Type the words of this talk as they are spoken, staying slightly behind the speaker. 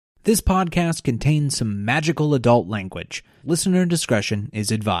This podcast contains some magical adult language. Listener discretion is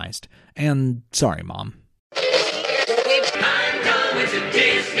advised. And sorry, Mom. I'm going to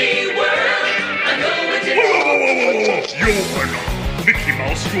Disney World. I'm going to... Whoa. You're not Mickey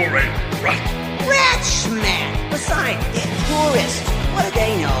Mouse, you're a rat. Rat smack! Besides, they're tourists. What do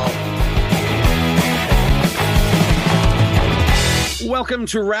they know? Welcome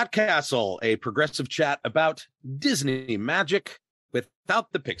to Rat Castle, a progressive chat about Disney magic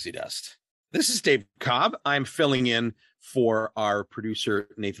without the pixie dust. This is Dave Cobb. I'm filling in for our producer,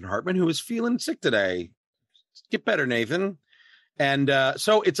 Nathan Hartman, who is feeling sick today. Get better, Nathan. And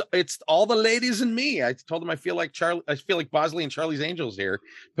so it's all the ladies and me. I told them I feel like Bosley and Charlie's Angels here,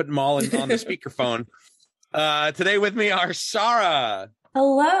 putting them all on the speakerphone. Today with me are Sarah.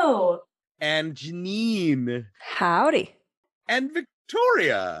 Hello. And Janine. Howdy. And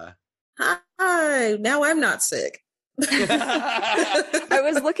Victoria. Hi. Now I'm not sick. I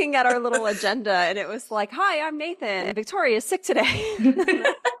was looking at our little agenda and it was like, hi, I'm Nathan. Victoria is sick today.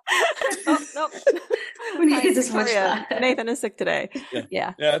 Oh, nope. We need Hi, this much Victoria. fun. Nathan is sick today.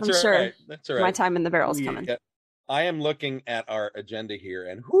 Yeah, that's I'm all sure right. That's all right. my time in the barrel is coming. I am looking at our agenda here,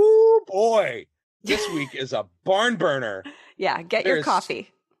 and whoo boy, this week is a barn burner. Yeah, get your coffee.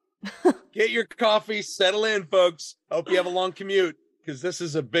 Get your coffee, settle in, folks. Hope you have a long commute, because this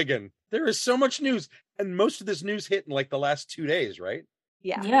is a big one. There is so much news, and most of this news hit in like the last 2 days, right?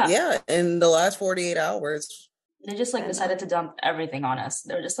 Yeah, in the last 48 hours. They just decided to dump everything on us.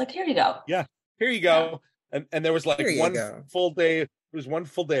 They were just like, here you go. Yeah, here you go. Yeah. And there was like one full day. It was one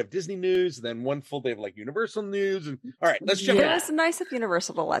full day of Disney news, and then one full day of like Universal news. And all right, let's jump in. It was nice of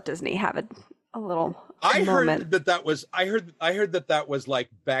Universal to let Disney have a little I moment. heard that was I heard that was like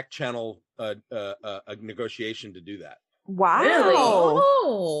back channel a negotiation to do that. Wow. Really?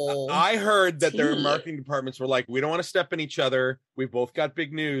 Oh. I heard that their marketing departments were like, we don't want to step in each other. We've both got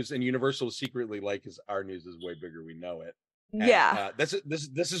big news, and Universal is secretly like, our news is way bigger. We know it. And, yeah. This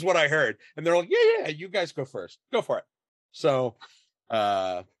is what I heard. And they're like, yeah, you guys go first. Go for it. So,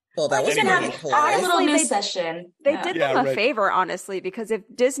 well, that was anyway, really cool. a little news session. They did them a favor, honestly, because if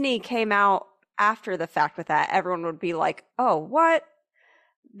Disney came out after the fact with that, everyone would be like, oh, what?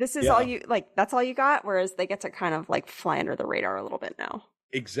 This is all you that's all you got. Whereas they get to kind of like fly under the radar a little bit now.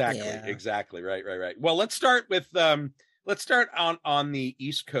 Exactly. Right. Well, let's start with on the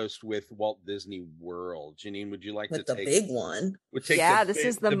East Coast with Walt Disney World. Janine, would you like to take the big one? This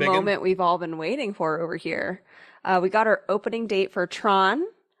is the moment we've all been waiting for over here. We got our opening date for Tron.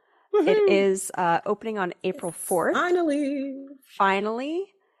 Woohoo! It is opening on April 4th. Finally.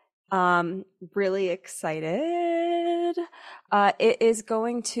 Really excited. It is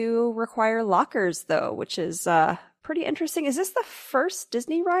going to require lockers though, which is pretty interesting. Is this the first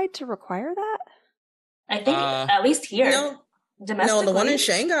Disney ride to require that? I think at least here. No, the one in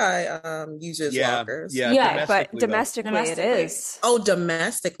Shanghai uses lockers. Yeah, but domestically it is. Oh,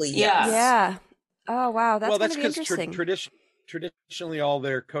 domestically, yes. Yeah. Oh wow, that's that's because traditionally all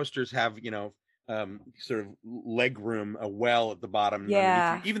their coasters have sort of leg room, a well at the bottom.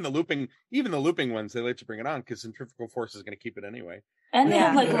 Yeah. Even the looping ones, they let you bring it on because centrifugal force is going to keep it anyway. And they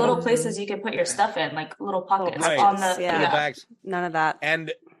have little places you can put your stuff in, like little pockets on the bags. None of that.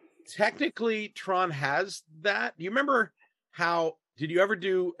 And technically, Tron has that. Do you remember did you ever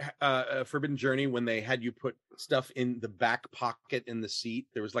do Forbidden Journey when they had you put stuff in the back pocket in the seat?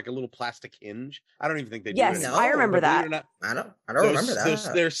 There was like a little plastic hinge. I don't even think they do it anymore. I remember that. I don't remember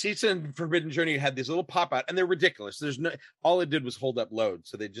that. Their seats in Forbidden Journey had this little pop out, and they're ridiculous. All it did was hold up load,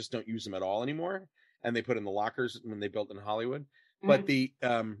 so they just don't use them at all anymore. And they put in the lockers when they built in Hollywood. But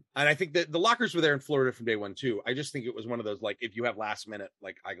and I think that the lockers were there in Florida from day one too. I just think it was one of those, like, if you have last minute,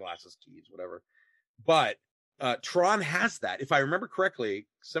 like eyeglasses, keys, whatever. But Tron has that. If I remember correctly,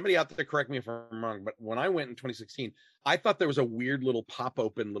 somebody out there correct me if I'm wrong, but when I went in 2016, I thought there was a weird little pop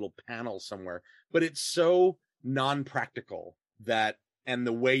open little panel somewhere, but it's so non-practical and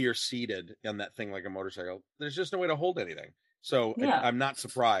the way you're seated on that thing like a motorcycle, there's just no way to hold anything. So I'm not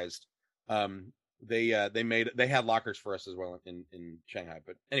surprised. They had lockers for us as well in Shanghai.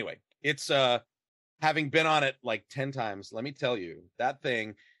 But anyway, it's having been on it like 10 times, let me tell you, that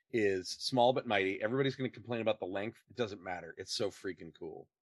thing is small but mighty. Everybody's going to complain about the length. It doesn't matter. It's so freaking cool.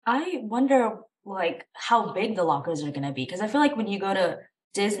 I wonder how big the lockers are going to be, because I feel like when you go to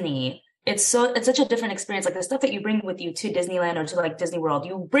Disney, it's such a different experience. Like the stuff that you bring with you to Disneyland or to like Disney World,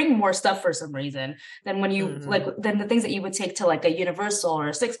 you bring more stuff for some reason than when you than the things that you would take to like a Universal or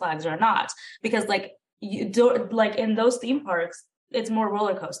a Six Flags or not, because like you do like in those theme parks, it's more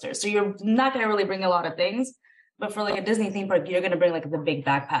roller coasters, so you're not going to really bring a lot of things. But for like a Disney theme park, you're gonna bring like the big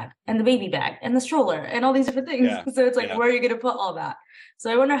backpack and the baby bag and the stroller and all these different things. Yeah. So it's like, where are you gonna put all that?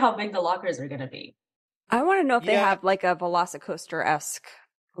 So I wonder how big the lockers are gonna be. I want to know if they have like a Velocicoaster-esque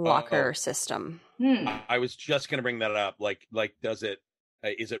locker system. I was just gonna bring that up. Like does it?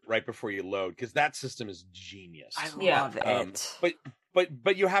 Is it right before you load? Because that system is genius. I love it.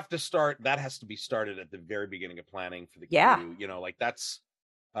 But you have to start. That has to be started at the very beginning of planning for the queue. You know, like that's.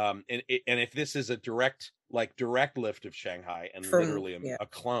 And if this is a direct lift of Shanghai and literally a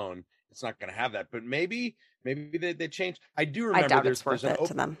clone, it's not going to have that. But maybe they change. I do remember I doubt there's it's worth it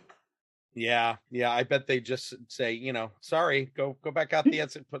to them. Yeah. I bet they just say, you know, sorry, go back out the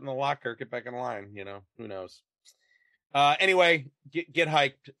exit, put in the locker, get back in line. You know, who knows? Anyway, get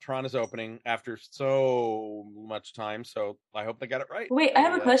hyped. Tron is opening after so much time, so I hope they got it right. Wait, I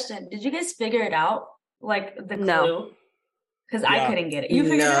have a question. Did you guys figure it out? Like the clue? Because I couldn't get it. You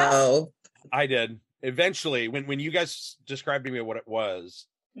figured it out? I did. Eventually, when you guys described to me what it was,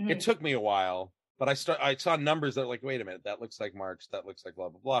 it took me a while, but I saw numbers that were like, wait a minute, that looks like March, that looks like blah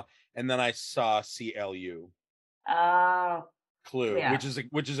blah blah, and then I saw CLU. Clue, which is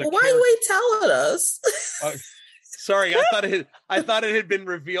a why are you telling us? Sorry, I thought it had been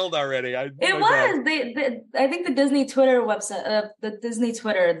revealed already. It was. They I think the Disney Twitter website, the Disney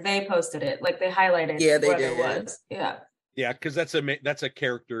Twitter, they posted it. Like they highlighted. Yeah, they what did. It was. Yeah. Yeah, because that's a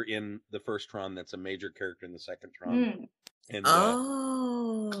character in the first Tron. That's a major character in the second Tron. And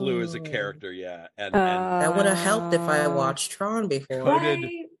Clue is a character. Yeah, and that would have helped if I watched Tron before.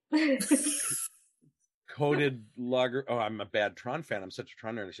 Coded logger. Oh, I'm a bad Tron fan. I'm such a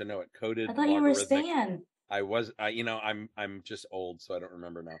Tron nerd. I should know it. Coded. I thought you were Stan. I was, I'm just old, so I don't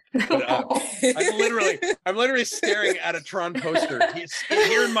remember now. But, I'm literally staring at a Tron poster. He's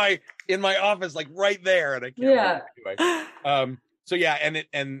here in my office, like right there, and I can't remember anyway. So yeah,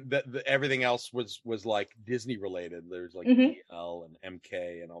 and the everything else was like Disney related. There's like DL and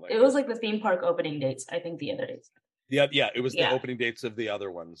MK and all that. It was like the theme park opening dates. I think the other dates. Yeah, it was the opening dates of the other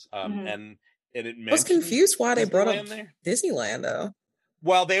ones. And it I was confused why they brought up Disneyland though.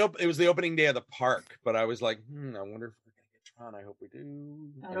 Well, it was the opening day of the park, but I was like, I wonder if we're gonna get Tron. I hope we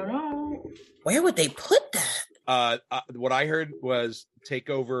do. I don't know. Where would they put that? What I heard was take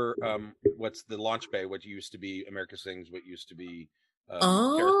over. What's the launch bay? What used to be America Sings, what used to be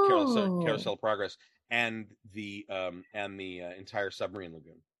Carousel Progress, and the entire submarine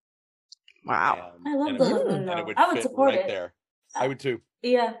lagoon. Wow, I love the lagoon. I would support it. There. I would too.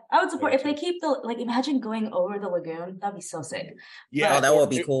 Yeah, I would support if they keep imagine going over the lagoon. That'd be so sick. Yeah, that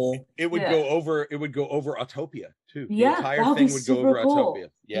would be cool. It would go over. It would go over Autopia too. The Yeah, entire thing would go over cool. Autopia.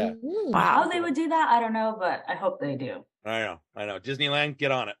 Yeah. Wow. How they would do that, I don't know, but I hope they do. I know. Disneyland,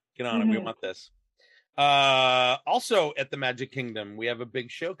 get on it. It. We want this. Also at the Magic Kingdom, we have a big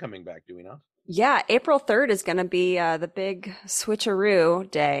show coming back. Do we not? Yeah, April 3rd is going to be the big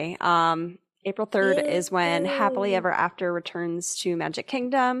switcheroo day. April 3rd is when Happily Ever After returns to Magic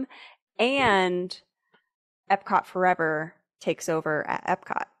Kingdom and Epcot Forever takes over at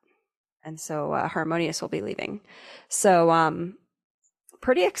Epcot. And so Harmonious will be leaving. So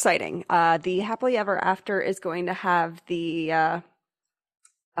pretty exciting. The Happily Ever After is going to have the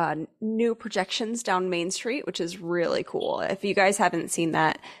new projections down Main Street, which is really cool. If you guys haven't seen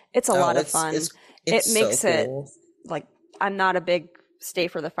that, it's a lot of fun. It makes so cool. It like, I'm not a big stay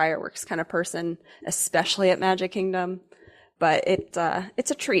for the fireworks kind of person, especially at Magic Kingdom, but it's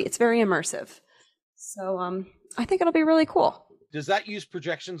a treat. It's very immersive. So I think it'll be really cool. Does that use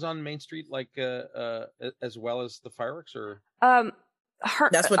projections on Main Street like as well as the fireworks, or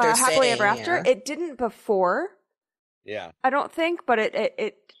that's what they're Happily saying, Ever After? Yeah. It didn't before. Yeah, I don't think, but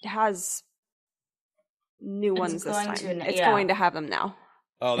it has new ones this time. It's going to have them now.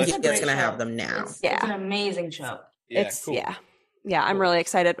 Oh, that's going to have them now. It's an amazing show. Yeah, cool. Yeah, I'm really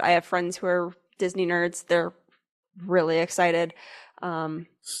excited. I have friends who are Disney nerds. They're really excited. I'm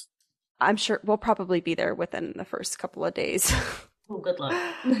sure we'll probably be there within the first couple of days. Oh, good luck.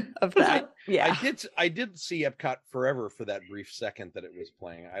 Of that. Yeah. I did see Epcot Forever for that brief second that it was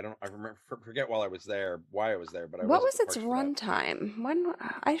playing. I forget why I was there, but what was its runtime? When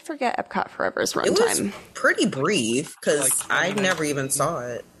I forget Epcot Forever's runtime. It was pretty brief because I never even saw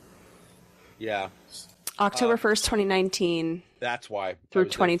it. Yeah. October 1st, 2019. That's why. Through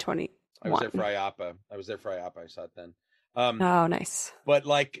 2020. I was there for IAPA. I saw it then. Oh, nice. But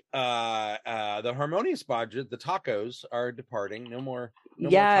like the Harmonious budget, the tacos are departing. No more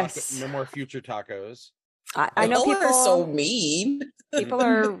future tacos. I know people are so mean. People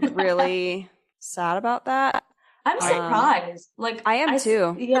are really sad about that. I'm surprised. I am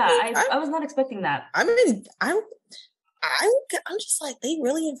too. Yeah, I was not expecting that. I mean, I'm just like, they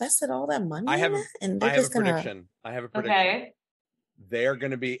really invested all that money in that, and they're just gonna... prediction. I have a prediction. Okay. They're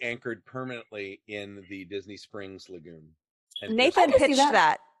going to be anchored permanently in the Disney Springs Lagoon. And Nathan pitched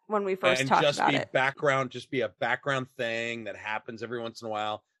that when we first talked about it. Just be a background thing that happens every once in a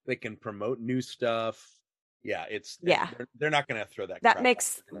while. They can promote new stuff. Yeah, they're not going to throw that. That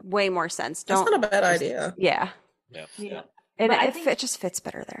makes way more sense. That's not a bad idea. Yeah. And it just fits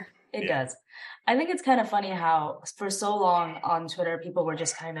better there. It does. I think it's kind of funny how for so long on Twitter, people were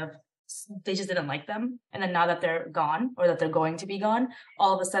just they just didn't like them. And then now that they're gone, or that they're going to be gone,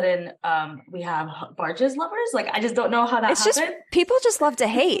 all of a sudden we have barges lovers. Like, I just don't know how that happened. Just, people just love to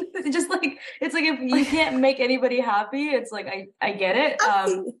hate. Just like, it's like, if you can't make anybody happy, it's like, I get it.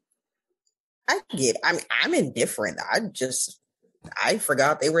 I get it. I mean, I'm indifferent. I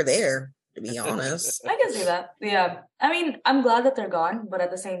forgot they were there, to be honest. I can see that. Yeah. I mean, I'm glad that they're gone, but at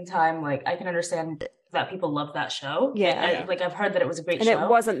the same time, like, I can understand that people love that show. Yeah. I've heard that it was a great show. And it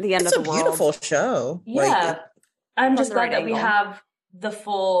wasn't the end of the world. It's a beautiful show. Yeah. I'm just glad that we have the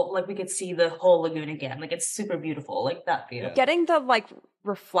full, like, we could see the whole lagoon again. Like, it's super beautiful. Like, that view. Getting the, like,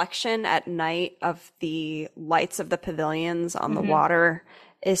 reflection at night of the lights of the pavilions on the water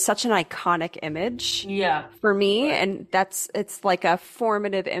is such an iconic image for me. Right. And it's like a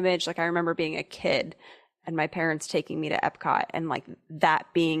formative image. Like, I remember being a kid and my parents taking me to Epcot, and like that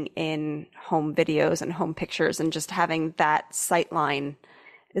being in home videos and home pictures, and just having that sight line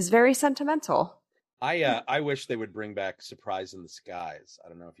is very sentimental. I wish they would bring back Surprise in the Skies. I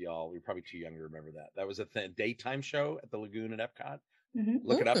don't know if you're probably too young to remember that. That was a daytime show at the lagoon at Epcot.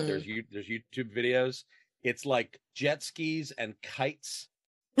 Look it up. There's YouTube videos. It's like jet skis and kites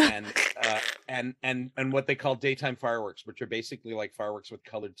and what they call daytime fireworks, which are basically like fireworks with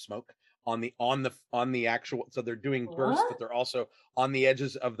colored smoke on the actual. So they're doing bursts, but they're also on the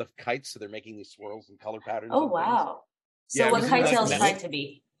edges of the kites. So they're making these swirls and color patterns. Oh, wow. So what Kite Tale's trying to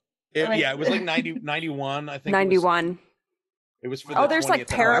be? It was like 91, I think. 91. It was for the there's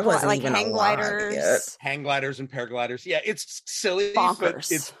like like hang gliders. Hang gliders and paragliders. Yeah, it's silly.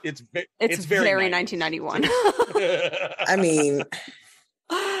 Bonkers. But it's very 1991. I mean,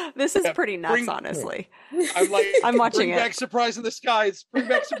 this is pretty nuts, honestly. I'm watching Bring back Surprise in the Skies. Bring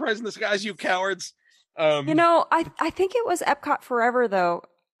back Surprise in the Skies, you cowards. I think it was Epcot Forever, though.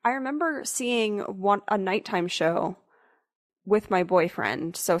 I remember seeing a nighttime show with my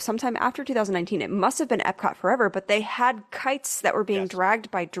boyfriend. So sometime after 2019, it must have been Epcot Forever, but they had kites that were being dragged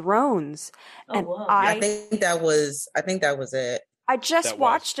by drones. I think that was it. I just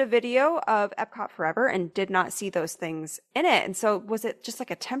watched a video of Epcot Forever and did not see those things in it. And so was it just like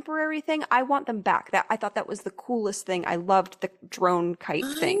a temporary thing? I want them back. I thought that was the coolest thing. I loved the drone kite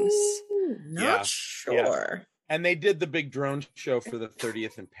things. Not sure. Yeah. And they did the big drone show for the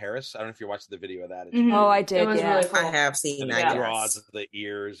 30th in Paris. I don't know if you watched the video of that. Oh, I did. Really cool. I have seen that. The draws of the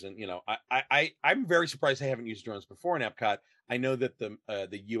ears, and I'm very surprised they haven't used drones before in Epcot. I know that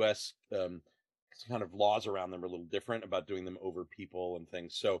the U.S. Kind of laws around them are a little different about doing them over people and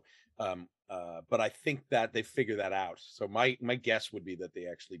things. So, but I think that they figure that out. So my guess would be that they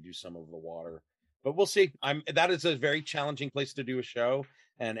actually do some over the water. But we'll see. That is a very challenging place to do a show.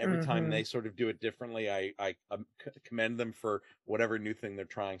 And every time they sort of do it differently, I commend them for whatever new thing they're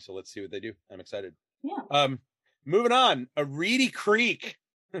trying. So let's see what they do. I'm excited. Yeah. Moving on. A Reedy Creek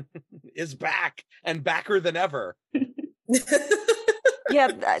is back and backer than ever. Yeah,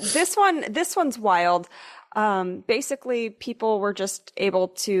 this one's wild. Basically, people were just able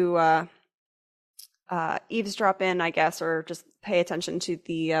to eavesdrop in, I guess, or just pay attention to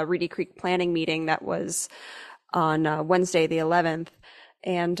the Reedy Creek planning meeting that was on Wednesday, the 11th.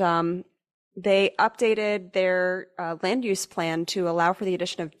 And they updated their land use plan to allow for the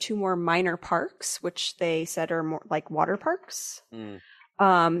addition of 2 more minor parks, which they said are more like water parks.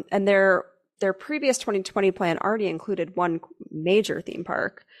 And their previous 2020 plan already included 1 major theme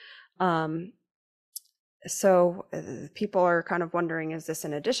park. So people are kind of wondering, is this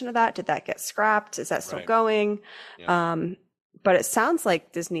in addition to that? Did that get scrapped? Is that still going? Yeah. But it sounds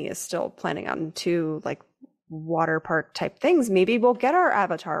like Disney is still planning on 2 like water park type things. Maybe we'll get our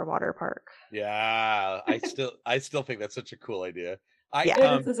Avatar water park. Yeah, I still think that's such a cool idea.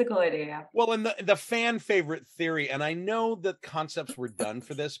 This is a cool idea. Yeah. Well, and the fan favorite theory, and I know that concepts were done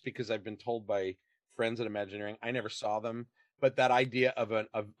for this because I've been told by friends at Imagineering. I never saw them, but that idea of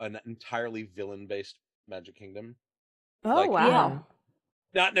an entirely villain based Magic Kingdom. Oh, wow!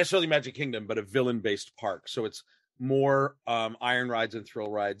 Not necessarily Magic Kingdom, but a villain based park. So it's more iron rides and thrill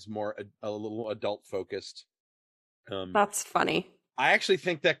rides, more a little adult focused. That's funny. I actually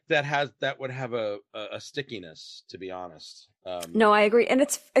think that would have a stickiness, to be honest. No, I agree. And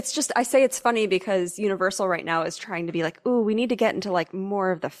it's just, I say it's funny because Universal right now is trying to be like, ooh, we need to get into like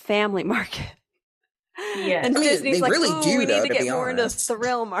more of the family market. Yeah. And Disney's they like, really ooh, do, we need though, to to get be more into honest. the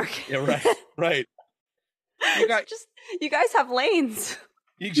thrill market. Yeah, right. You guys have lanes.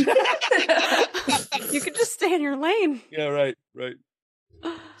 You You could just stay in your lane. Yeah, right.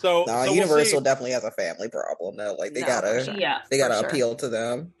 So, no, so Universal we'll definitely has a family problem though. Like they No, gotta, for sure. they gotta For sure. appeal to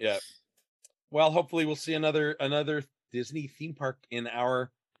them. Yeah. Well, hopefully we'll see another Disney theme park in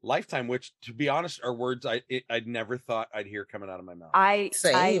our lifetime. Which, to be honest, are words I'd never thought I'd hear coming out of my mouth. I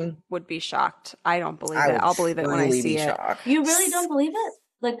Same. would be shocked. I don't believe I it. would I'll believe it when I truly see be it. shocked. You really don't believe it?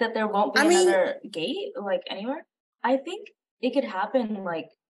 Like that there won't be another gate like anywhere? I think it could happen like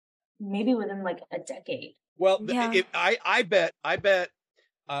maybe within like a decade. Well, Yeah. I bet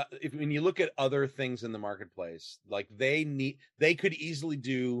if when you look at other things in the marketplace, like they could easily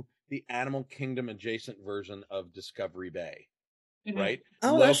do the Animal Kingdom adjacent version of Discovery Bay, Mhm. right?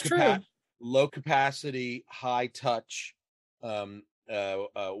 Oh, that's true. Low capacity, high touch,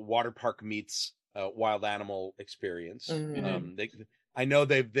 water park meets wild animal experience. Mhm. I know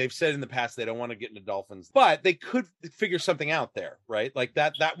they've said in the past they don't want to get into dolphins, but they could figure something out there, right? Like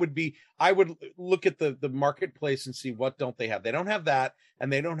that would be, I would look at the marketplace and see what don't they have. They don't have that,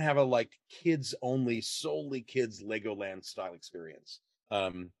 and they don't have a like kids only, solely kids Legoland style experience.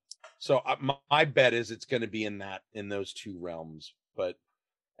 So my bet is it's going to be in those two realms,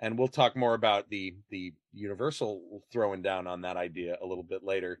 and we'll talk more about the Universal throwing down on that idea a little bit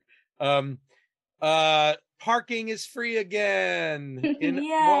later. Parking is free again in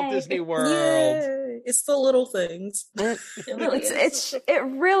Walt Disney World. Yay. It's the little things. It really is. It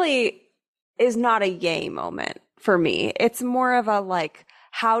really is not a yay moment for me. It's more of a like,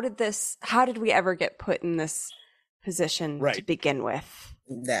 how did we ever get put in this position to begin with?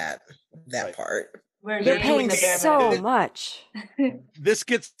 That part. They're paying so much. This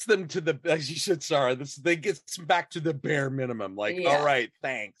gets them to the, as you said, Sarah, they gets back to the bare minimum. Like, all right,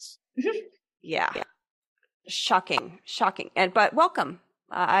 thanks. Yeah. Shocking. But welcome.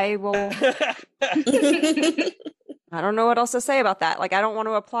 I will. I don't know what else to say about that. Like, I don't want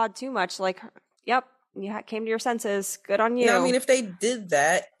to applaud too much. Like, yep, you came to your senses. Good on you. Yeah, I mean, if they did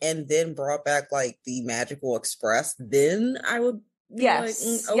that and then brought back like the Magical Express, then I would be like,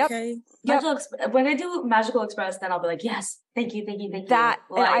 okay. When I do Magical Express, then I'll be like, yes, thank you. That,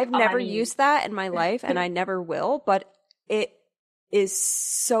 like, I've never used that in my life, and I never will, but it is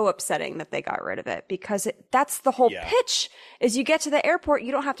so upsetting that they got rid of it, because that's the whole pitch, is you get to the airport,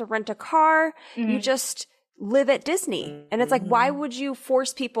 you don't have to rent a car, you just live at Disney. And it's like, why would you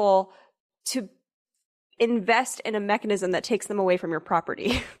force people to invest in a mechanism that takes them away from your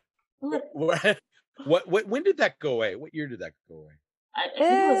property? When did that go away? What year did that go away? I think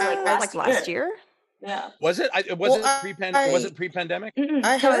it was like last year. Yeah. Was it? Was it pre-pandemic?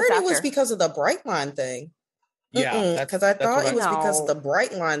 I heard it was because of the Brightline thing. Yeah, because I thought it was because of the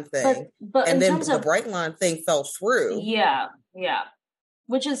Brightline thing, but and then the Brightline thing fell through. Yeah,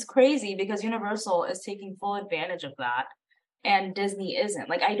 which is crazy because Universal is taking full advantage of that, and Disney isn't.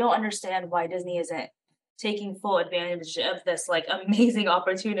 Like, I don't understand why Disney isn't taking full advantage of this like amazing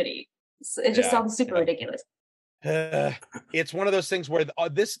opportunity. It just sounds super ridiculous. It's one of those things where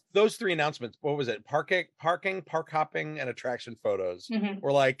those three announcements. What was it? Parking, park hopping, and attraction photos.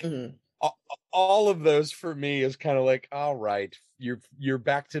 Were like. All of those for me is kind of like, all right, you're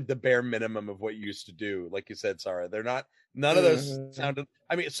back to the bare minimum of what you used to do. Like you said, Sarah, they're not, none of those sounded,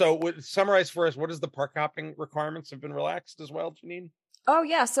 I mean, so summarize for us, what is the park hopping requirements have been relaxed as well, Janine? Oh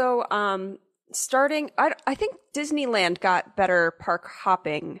yeah. So, starting, I think Disneyland got better park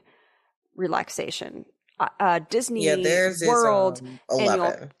hopping relaxation. Disney World, is,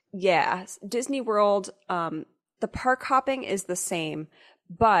 11. Disney World, the park hopping is the same,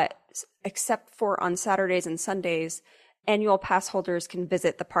 but except for on Saturdays and Sundays, annual pass holders can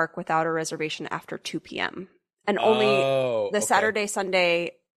visit the park without a reservation after 2 p.m. And only Saturday,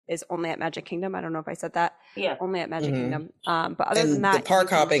 Sunday is only at Magic Kingdom. I don't know if I said that. Yeah. Only at Magic Kingdom. But other than that, the park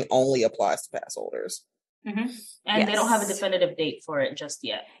hopping only applies to pass holders. And they don't have a definitive date for it just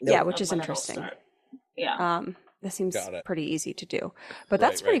yet. Yeah, which is interesting. Yeah. This seems pretty easy to do. But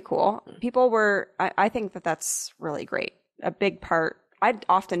that's pretty cool. People were, I think that's really great. A big part. I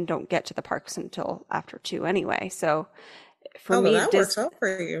often don't get to the parks until after 2 anyway. So for me, that works out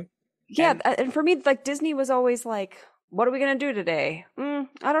for you. Yeah. And for me, like, Disney was always like, what are we going to do today? I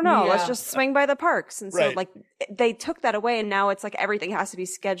don't know. Let's just swing by the parks. And so like they took that away, and now it's like everything has to be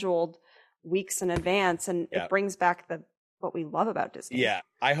scheduled weeks in advance, and it brings back the what we love about Disney. Yeah,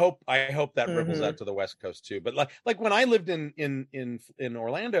 I hope that ripples out to the West Coast too. But like when I lived in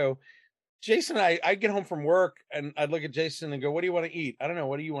Orlando, Jason and I'd get home from work and I'd look at Jason and go, "What do you want to eat?" "I don't know.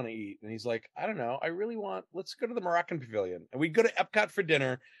 What do you want to eat?" And he's like, "I don't know. Let's go to the Moroccan Pavilion." And we'd go to Epcot for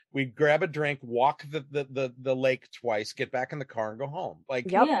dinner. We'd grab a drink, walk the lake twice, get back in the car and go home. Like,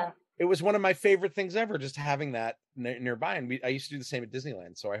 it was one of my favorite things ever, just having that nearby. And I used to do the same at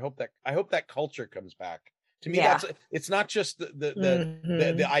Disneyland. So I hope that culture comes back. To me, it's not just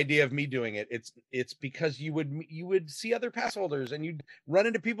the idea of me doing it. It's because you would see other pass holders and you'd run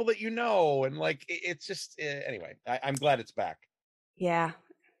into people that and like it's just anyway. I'm glad it's back. Yeah.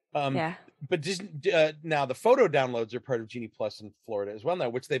 But just now the photo downloads are part of Genie Plus in Florida as well now,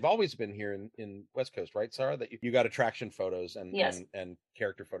 which they've always been here in West Coast, right, Sarah? That you got attraction photos and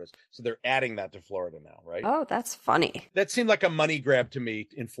character photos. So they're adding that to Florida now, right? Oh, that's funny. That seemed like a money grab to me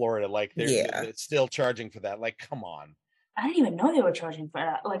in Florida. Like they're still charging for that. Like, come on. I didn't even know they were charging for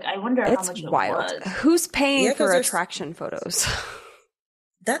that. Like, I wonder how much it was. Who's paying for attraction photos?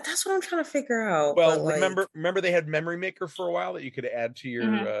 That's what I'm trying to figure out. Well, remember they had Memory Maker for a while that you could add to your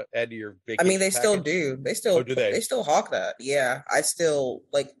vacation. I mean, they still package? do. They still they still hawk that. Yeah, I still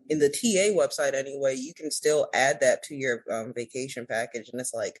like in the TA website anyway. You can still add that to your vacation package, and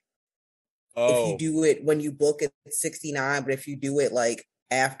it's like if you do it when you book it, it's $69, but if you do it like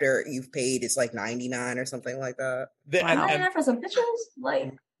after you've paid, it's like $99 or something like that. And for some pictures,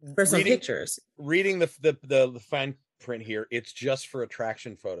 like for some pictures. Reading the fine print here, it's just for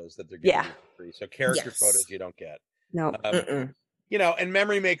attraction photos that they're giving you for free. So character photos you don't get. No. And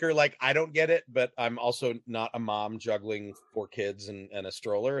Memory Maker, like I don't get it, but I'm also not a mom juggling 4 kids and a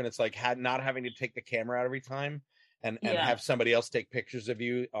stroller, and it's like not having to take the camera out every time and have somebody else take pictures of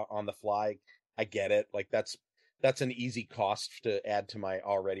you on the fly. I get it. Like that's an easy cost to add to my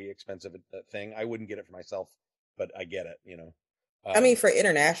already expensive thing. I wouldn't get it for myself, but I get it. I mean, for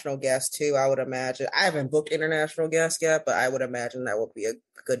international guests too, I would imagine. I haven't booked international guests yet, but I would imagine that would be a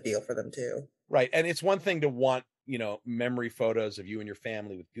good deal for them too. Right, and it's one thing to want memory photos of you and your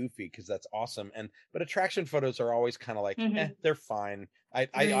family with Goofy because that's awesome, but attraction photos are always kind of like they're fine.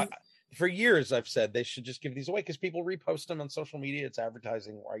 I for years I've said they should just give these away because people repost them on social media. It's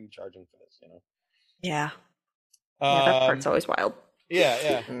advertising. Why are you charging for this? Yeah, that part's always wild.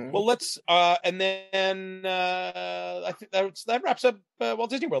 Yeah. Well, let's and then I think that wraps up Walt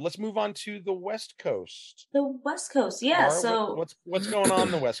Disney World. Let's move on to the West Coast. The West Coast, yeah. Mara, so what's going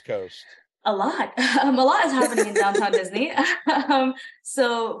on the West Coast? A lot is happening in downtown Disney.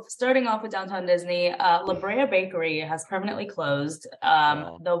 So starting off with downtown Disney, La Brea Bakery has permanently closed.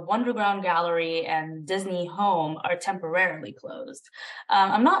 The Wonderground Gallery and Disney Home are temporarily closed.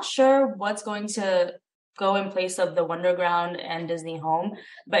 I'm not sure what's going to go in place of the Wonderground and Disney Home,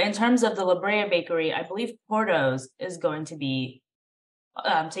 but in terms of the La Brea Bakery, I believe Porto's is going to be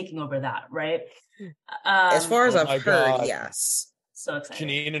taking over that, right? As far as I've heard, God. Yes. So excited.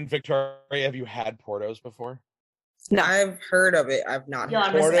 Janine and Victoria, have you had Porto's before? No, I've heard of it. I've not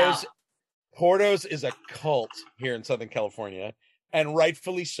heard Porto's. Porto's is a cult here in Southern California, and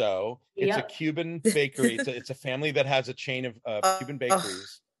rightfully so. It's a Cuban bakery. It's a family that has a chain of Cuban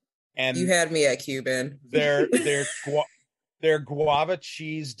bakeries. And you had me at Cuban. Their guava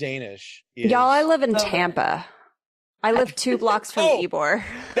cheese Danish. Y'all, I live in Tampa. I live 2 blocks from Ybor.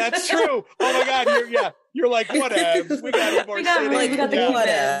 That's true. Oh my God, you're like whatevs. We got Ybor City. We got the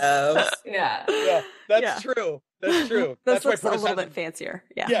whatevs. Yeah. That's true. That's true. That's why Porto's a little bit fancier.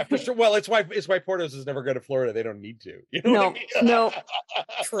 Yeah, for sure. Well, it's why Porto's is never go to Florida. They don't need to. You know what I mean? No.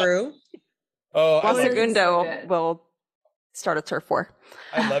 True. Oh, well, Segundo will start a turf war.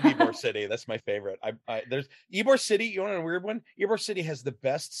 I love Ybor City. That's my favorite. There's Ybor City. You want a weird one? Ybor City has the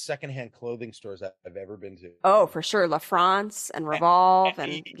best secondhand clothing stores I've ever been to. Oh, for sure. La France and Revolve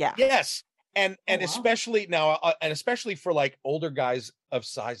and yeah. Yes. And especially now, and especially for like older guys of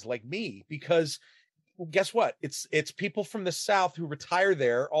size like me, because guess what? It's people from the South who retire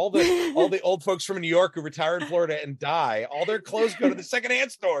there. All the old folks from New York who retire in Florida and die. All their clothes go to the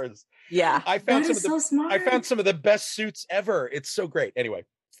secondhand stores. Yeah, I found smart. I found some of the best suits ever. It's so great. Anyway,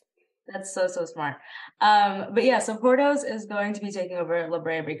 that's so smart. But yeah, so Porto's is going to be taking over La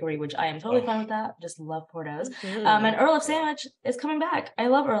Brea Bakery, which I am totally fine with that. Just love Porto's. And Earl of Sandwich is coming back. I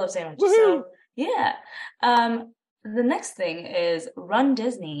love Earl of Sandwich. Woo-hoo! So yeah. The next thing is Run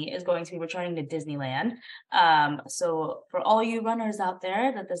Disney is going to be returning to Disneyland. So for all you runners out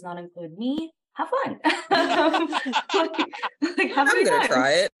there, that does not include me, have fun. I'm gonna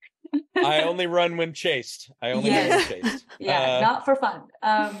try it. I only run when chased. Run when chased. Yeah, not for fun.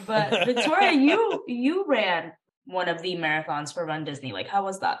 But Victoria, you ran one of the marathons for Run Disney. Like, how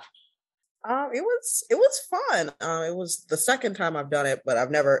was that? It was fun. It was the second time I've done it, but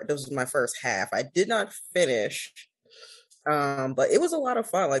this was my first half. I did not finish. But it was a lot of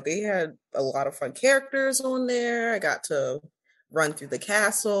fun. Like, they had a lot of fun characters on there. I got to run through the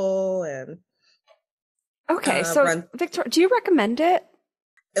castle and okay. So Victor, do you recommend it?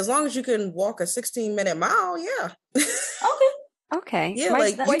 As long as you can walk a 16-minute mile, yeah. Okay. Yeah,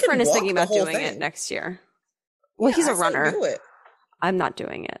 my boyfriend is thinking about doing it next year. Well, he's a runner. Do it. I'm not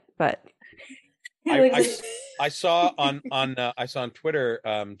doing it, but I saw on Twitter,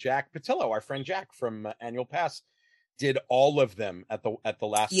 Jack Patillo, our friend Jack from Annual Pass, did all of them at the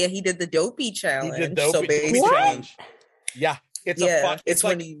last. Yeah, he did the dopey challenge. He did dopey challenge. Yeah, it's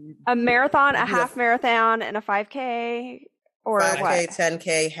like a marathon, a half marathon, and a 5K. Or 5K, what?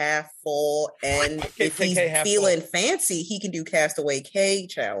 10K, half full, and 5K, if he's 10K, feeling fancy, he can do Castaway K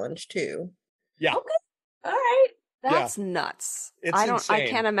challenge too. Yeah. Okay. All right. That's nuts. It's I insane.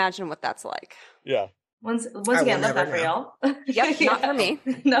 can't imagine what that's like. Yeah. Once again, love that for y'all. Yep, not for me.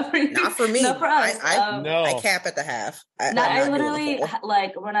 Not for you. Not for me. Not for us. I cap at the half. I literally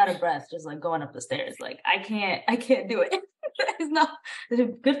like run out of breath just like going up the stairs. Like I can't do it. It's not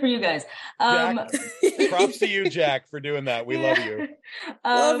good for you guys. Props to you, Jack, for doing that. We love you.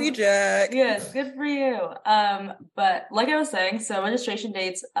 Love you, Jack. Yes, good for you. But like I was saying, so registration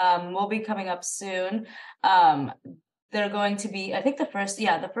dates will be coming up soon. They're going to be, I think the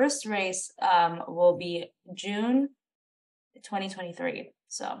first race will be June 2023.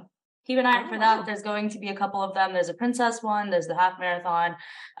 So keep an eye out for that. There's going to be a couple of them. There's a princess one. There's the half marathon,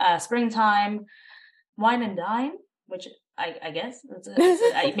 springtime, wine and dine, which I guess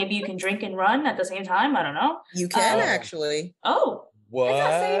maybe you can drink and run at the same time. I don't know. You can actually. Oh.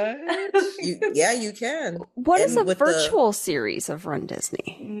 What? You can. What is a virtual series of Run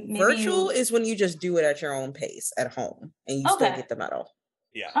Disney? Virtual is when you just do it at your own pace at home and you still get the medal.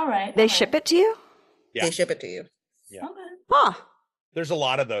 Yeah. All right. They ship it to you? Yeah. They ship it to you. Yeah. Okay. Huh. There's a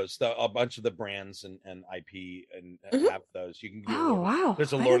lot of those. A bunch of the brands and IP and have those. You can do wow.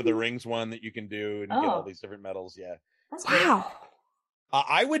 There's a Lord of the Rings one that you can do and get all these different medals. Yeah. That's wow.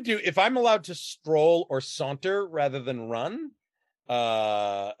 I would do, if I'm allowed to stroll or saunter rather than run.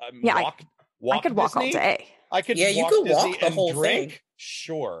 I could walk Disney. all day. I could you could walk the whole drink. thing.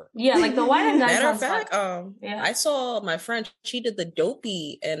 Sure. Yeah, like the wine and dine. Matter of fact, I saw my friend, she did the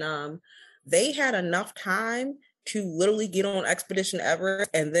dopey, and they had enough time to literally get on Expedition Everest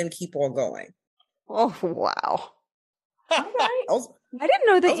and then keep on going. Oh wow. All right. I didn't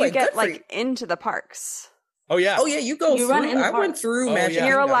know that you get into the parks. Oh yeah. You go through. I went through Magic Kingdom.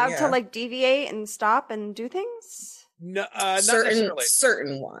 You're allowed to deviate and stop and do things? No, not necessarily.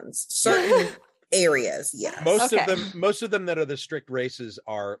 Certain ones, certain areas. Yeah, most of them that are the strict races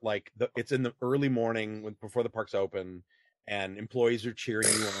are like it's in the early morning before the park's open, and employees are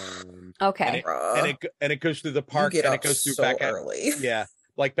cheering you on. Okay, and it goes through the park, and it goes through so back early.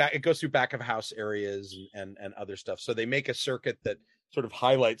 It goes through back of house areas and other stuff. So they make a circuit that sort of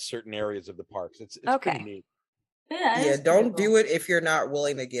highlights certain areas of the parks. It's pretty neat. Yeah, don't do it if you're not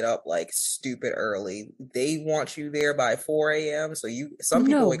willing to get up like stupid early. They want you there by 4 a.m. So some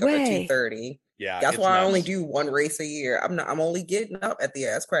people wake up at 2:30. Yeah, that's why I only do one race a year. I'm only getting up at the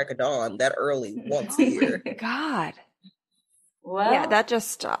ass crack of dawn that early once a year. God. Well, yeah, that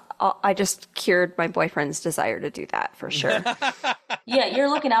just I just cured my boyfriend's desire to do that for sure. Yeah, you're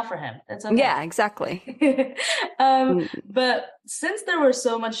looking out for him. That's okay. Yeah, exactly. But since there was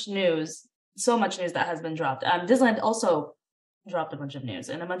so much news that has been dropped, Disneyland also dropped a bunch of news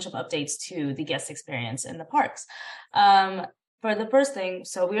and a bunch of updates to the guest experience in the parks. For the first thing,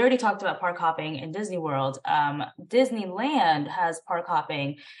 so we already talked about park hopping in Disney World. Disneyland has park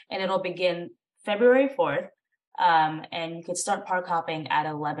hopping, and it'll begin February 4th. And you could start park hopping at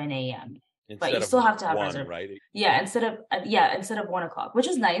 11 a.m. But you still have to have reservations, right? Yeah, instead of 1 o'clock, which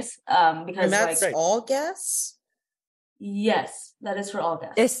is nice. Because and that's all guests. Yes, that is for all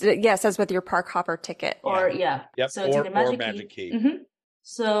guests. Yes, as with your park hopper ticket. Or so or Magic Key. Mm-hmm.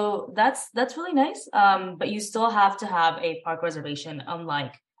 So that's really nice. But you still have to have a park reservation,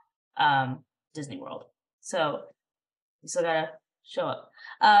 unlike Disney World. So you still gotta show up.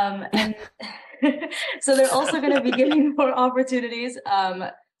 And so they're also going to be giving more opportunities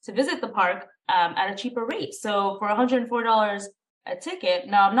to visit the park at a cheaper rate. So for $104 a ticket.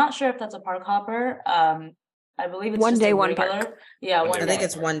 Now I'm not sure if that's a park hopper. I believe it's one just day, a one regular. park. Yeah, I think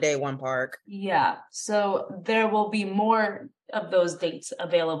it's 1 day, one park. Yeah. So there will be more of those dates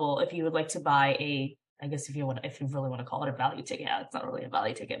available if you would like to buy I guess if you really want to call it a value ticket. Yeah, it's not really a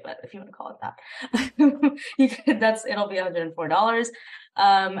value ticket, but if you want to call it that, it'll be $104.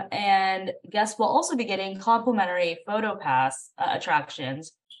 And guests will also be getting complimentary photo pass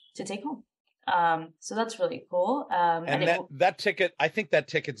attractions to take home. So that's really cool. And that ticket, I think that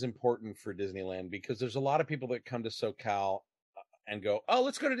ticket's important for Disneyland because there's a lot of people that come to SoCal and go, oh,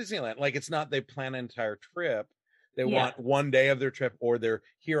 let's go to Disneyland. Like, it's not they plan an entire trip. They want one day of their trip, or they're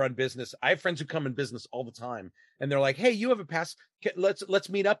here on business. I have friends who come in business all the time, and they're like, "Hey, you have a pass? Let's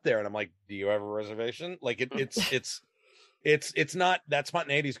meet up there." And I'm like, "Do you have a reservation?" Like, it's not, that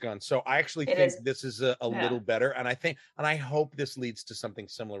spontaneity's gone. So I actually think this is a little better, and I hope this leads to something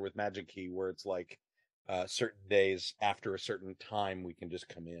similar with Magic Key, where it's like certain days after a certain time we can just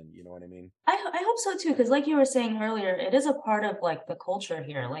come in. You know what I mean? I hope so too, because like you were saying earlier, it is a part of like the culture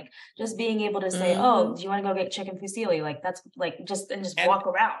here. Like just being able to say, "Oh, do you want to go get chicken fusilli?" Like that's like just walk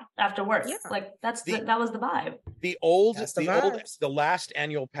around after work. Yeah. Like that was the vibe. The last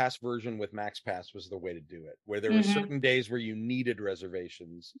annual pass version with Max Pass was the way to do it, where there were certain days where you needed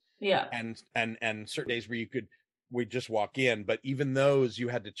reservations. Yeah. And certain days where we just walk in, but even those you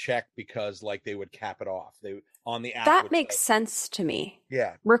had to check because like they would cap it off. They on the app. That makes sense to me.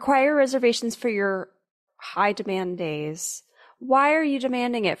 Yeah. Require reservations for your high demand days. Why are you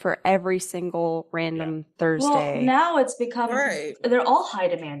demanding it for every single random Thursday? Well, now it's become they're all high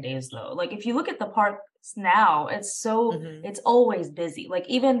demand days though. Like if you look at the parks now, it's it's always busy. Like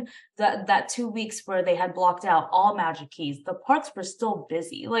even that 2 weeks where they had blocked out all Magic Keys, the parks were still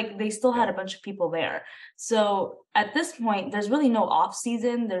busy. Like they still had a bunch of people there. So at this point, there's really no off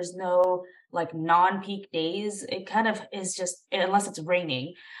season. There's no like non-peak days. It kind of is just, unless it's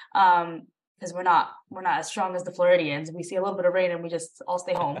raining. Because we're not as strong as the Floridians. We see a little bit of rain and we just all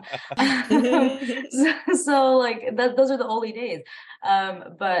stay home. so like those are the only days.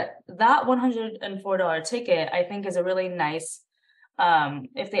 But that $104 ticket, I think, is a really nice.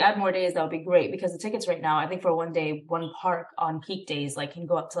 If they add more days, that would be great, because the tickets right now, I think for one day, one park on peak days, like can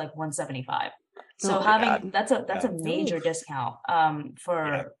go up to like $175. So that's a major discount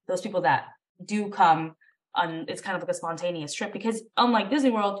for those people that do come. It's kind of like a spontaneous trip, because unlike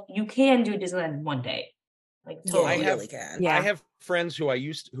Disney World, you can do Disneyland in one day. Like totally, really can. I have friends who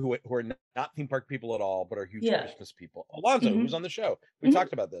who are not theme park people at all, but are huge Christmas people. Alonzo, who's on the show, we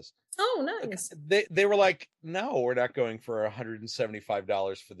talked about this. Oh, nice. They were like, no, we're not going for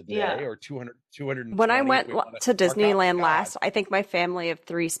 $175 for the day or 200. When I went to Disneyland last, I think my family of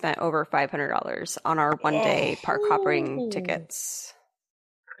 3 spent over $500 on our one day park hopping tickets.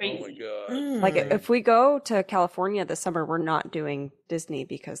 Oh my god! Like if we go to California this summer, we're not doing Disney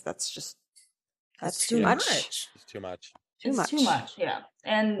because that's too much. It's too much. It's too much. Yeah.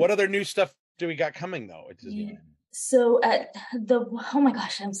 And what other new stuff do we got coming though at Disneyland? So at oh my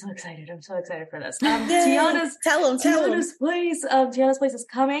gosh, I'm so excited! I'm so excited for this. Tiana's Tiana's place is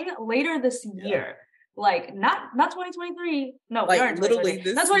coming later this year. Like not 2023. No, like we aren't literally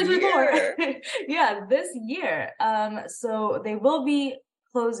this not 2024. Yeah, this year. So they will be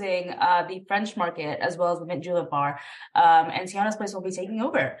closing the French Market as well as the Mint Julep Bar, and Tiana's place will be taking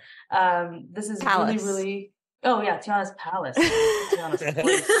over. This is Palace. really Tiana's Palace. Tiana's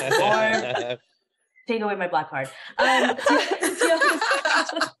place. Take away my black card.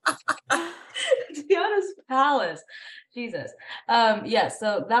 Tiana's Palace. Jesus.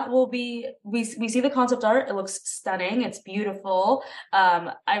 So that will be, we see the concept art. It looks stunning. It's beautiful.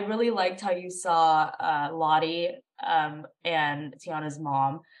 I really liked how you saw Lottie and Tiana's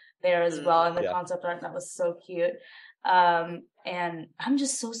mom there as well in the concept art. That was so cute. And I'm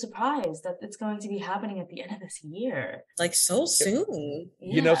just so surprised that it's going to be happening at the end of this year. Like so soon.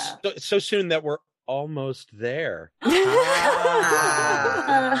 Yeah. You know, so soon that we're almost there.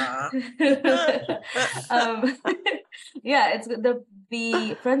 It's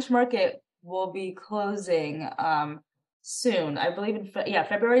the French Market will be closing soon. I believe in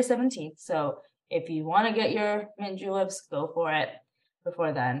February 17th. So if you want to get your mint juleps, go for it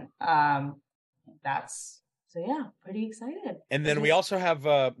before then. Pretty excited. And then we also have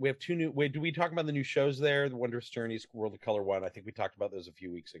two new. Wait, do we talk about the new shows there? The Wondrous Journeys, World of Color 1. I think we talked about those a few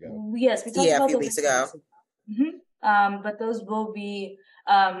weeks ago. Yes, we talked about a few weeks ago. But those will be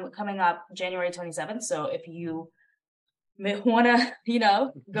coming up January 27th. So if you want to,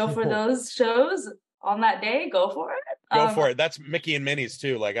 go for those shows on that day, go for it. Go for it. That's Mickey and Minnie's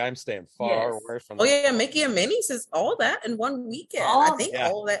too. Like I'm staying far away from. Oh yeah, Mickey and Minnie's is all that in one weekend. I think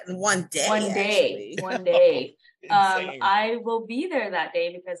all that in one day. One day. I will be there that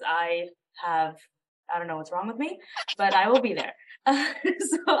day because I don't know what's wrong with me, but I will be there. I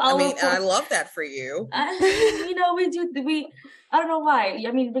love that for you. I don't know why.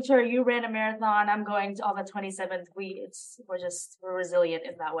 I mean, Victoria, you ran a marathon. I'm going to on the 27th. We're resilient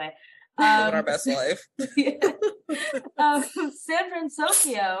in that way. Living our best life. San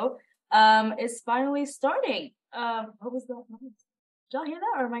Francisco is finally starting. What was that? Did y'all hear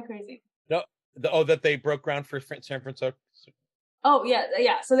that, or am I crazy? No, that they broke ground for San Francisco. Oh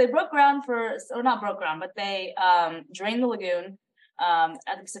yeah. So they broke ground or not broke ground, but they drained the lagoon at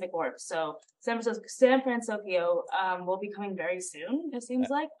the Pacific Wharf. So San Francisco will be coming very soon. It seems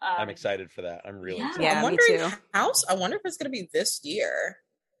like. I'm excited for that. I'm really excited. Yeah, I'm me too. wondering I wonder if it's going to be this year.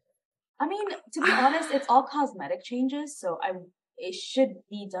 I mean, to be honest, it's all cosmetic changes, so it should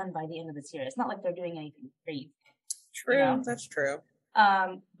be done by the end of this year. It's not like they're doing anything crazy. True, you know? That's true.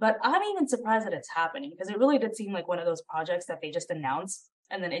 But I'm even surprised that it's happening because it really did seem like one of those projects that they just announce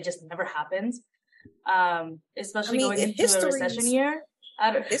and then it just never happens. Especially going into a recession year.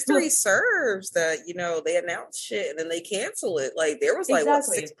 History serves that, they announce shit and then they cancel it. Like there was like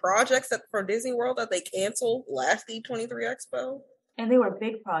exactly. 6 projects from Disney World that they canceled last D23 Expo. And they were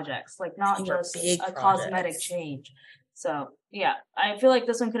big projects, like not just a cosmetic change. So yeah, I feel like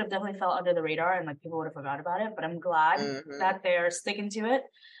this one could have definitely fell under the radar and like people would have forgot about it. But I'm glad that they're sticking to it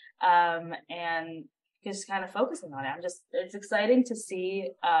and just kind of focusing on it. It's exciting to see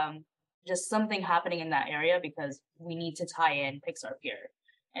just something happening in that area because we need to tie in Pixar Pier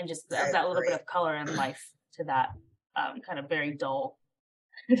and just add that little bit of color and life to that kind of very dull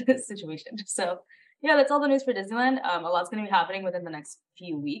situation. So yeah, that's all the news for Disneyland. A lot's going to be happening within the next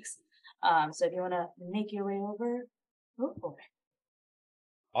few weeks. So if you want to make your way over, go for it.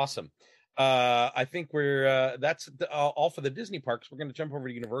 Awesome. I think that's all for the Disney parks. We're going to jump over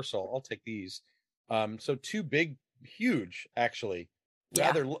to Universal. I'll take these. So 2 big, huge, actually,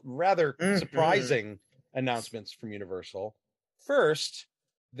 rather surprising announcements from Universal. First,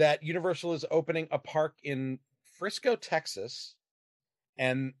 that Universal is opening a park in Frisco, Texas.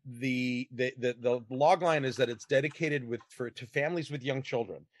 And the log line is that it's dedicated to families with young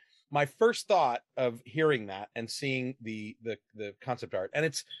children. My first thought of hearing that and seeing the concept art, and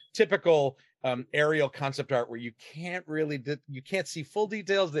it's typical aerial concept art where you can't see full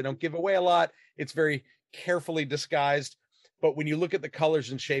details. They don't give away a lot. It's very carefully disguised. But when you look at the colors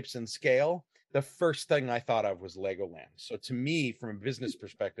and shapes and scale, the first thing I thought of was Legoland. So to me, from a business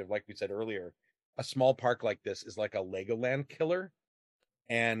perspective, like we said earlier, a small park like this is like a Legoland killer.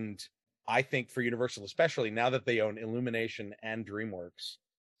 And I think for Universal, especially now that they own Illumination and DreamWorks,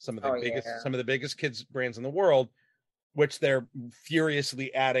 some of the biggest kids brands in the world, which they're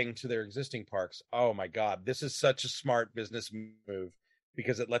furiously adding to their existing parks. Oh my God, this is such a smart business move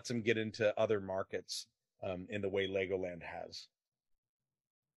because it lets them get into other markets in the way Legoland has.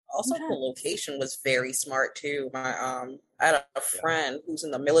 Also, the location was very smart too. I had a friend who's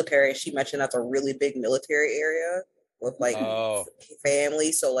in the military. She mentioned that's a really big military area with like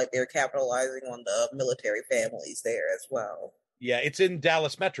families. So like they're capitalizing on the military families there as well. Yeah, it's in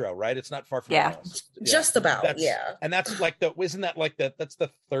Dallas Metro, right? It's not far from Dallas. Just about, And that's like that's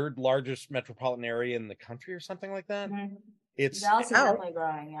the 3rd largest metropolitan area in the country or something like that? Mm-hmm. It's Dallas is definitely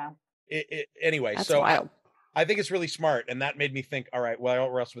growing, Anyway, that's so wild. I think it's really smart, and that made me think, all right, well,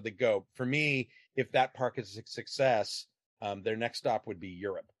 where else would they go? For me, if that park is a success, their next stop would be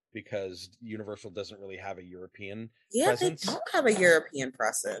Europe, because Universal doesn't really have a European presence. They don't have a European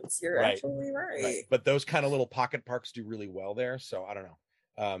presence. You're absolutely right. But those kind of little pocket parks do really well there, so I don't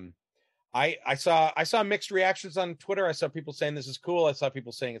know. I saw mixed reactions on Twitter. I saw people saying this is cool. I saw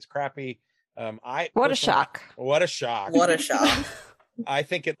people saying it's crappy. What a shock. What a shock. What a shock. I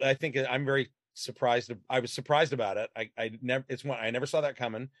think I'm very surprised. I was surprised about it. I never saw that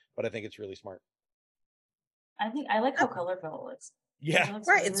coming, but I think it's really smart. I think I like how colorful it looks. Yeah,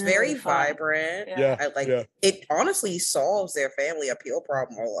 right. It's really very fun. vibrant. Yeah, I like it. Honestly, solves their family appeal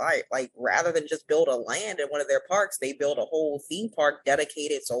problem a lot. Like rather than just build a land in one of their parks, they build a whole theme park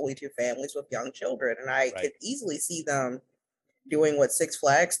dedicated solely to families with young children. And I could easily see them doing what Six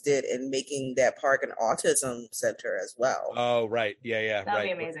Flags did and making that park an autism center as well. Oh, right. Yeah. That'd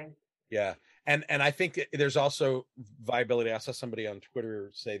be amazing. Yeah. And I think there's also viability. I saw somebody on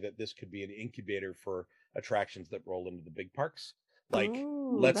Twitter say that this could be an incubator for attractions that roll into the big parks. Like,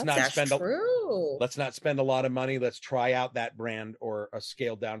 let's not spend a lot of money. Let's try out that brand or a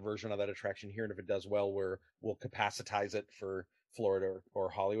scaled down version of that attraction here. And if it does well, we'll capacitize it for Florida or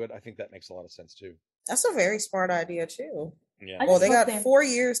Hollywood. I think that makes a lot of sense too. That's a very smart idea too. Yeah. Well, they got 4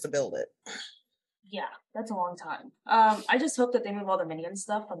 years to build it. Yeah, that's a long time. I just hope that they move all the Minion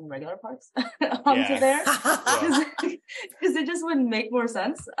stuff from the regular parks onto there, because it just wouldn't make more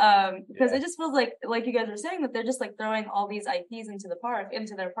sense. Because it just feels like you guys were saying, that they're just like throwing all these IPs into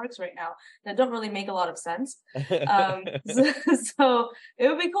their parks right now that don't really make a lot of sense. So it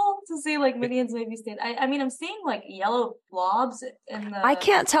would be cool to see like Minions maybe stay. I mean, I'm seeing like yellow blobs in the. I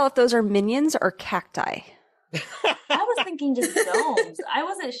can't tell if those are minions or cacti. I was thinking just domes. I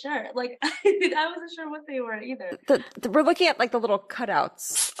wasn't sure. Like I wasn't sure what they were either. We're looking at like the little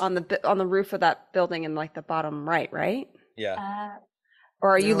cutouts on the roof of that building in like the bottom right? Yeah. Or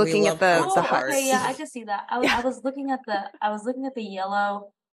are you looking at the oh, huts? okay, yeah, I can see that. I was looking at the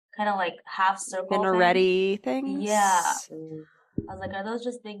yellow kind of like half circle minaret things. Yeah. I was like, are those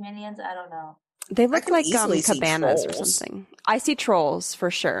just big minions? I don't know. They look like cabanas or something. I see trolls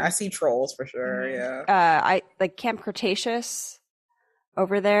for sure. I see trolls for sure. Mm-hmm. Yeah. I like Camp Cretaceous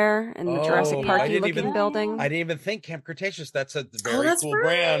over there in the Jurassic Park looking building. I didn't even think Camp Cretaceous. That's a very cool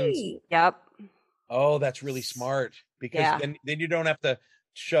brand. Yep. Oh, that's really smart because then you don't have to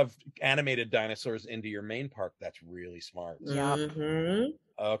shove animated dinosaurs into your main park. That's really smart. Yep.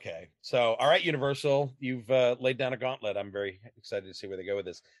 Mm-hmm. Okay. So, all right, Universal, you've laid down a gauntlet. I'm very excited to see where they go with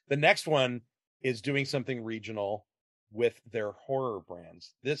this. The next one is doing something regional with their horror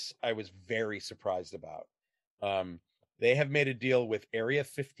brands. This I was very surprised about. They have made a deal with Area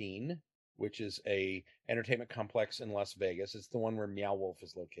 15, which is a entertainment complex in Las Vegas. It's the one where Meow Wolf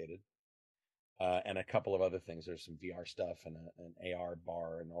is located. And a couple of other things. There's some VR stuff and an AR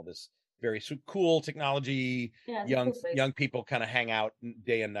bar and all this very cool technology. Young people kind of hang out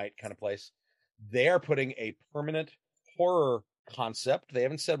day and night kind of place. They are putting a permanent horror concept. They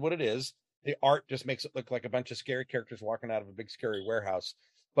haven't said what it is. The art just makes it look like a bunch of scary characters walking out of a big scary warehouse.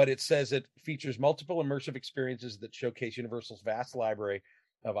 But it says it features multiple immersive experiences that showcase Universal's vast library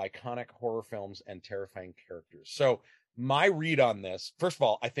of iconic horror films and terrifying characters. So my read on this, first of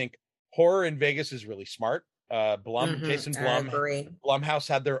all, I think horror in Vegas is really smart. Jason Blumhouse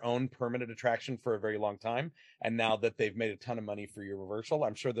had their own permanent attraction for a very long time. And now that they've made a ton of money for Universal,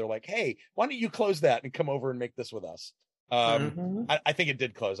 I'm sure they're like, hey, why don't you close that and come over and make this with us? I think it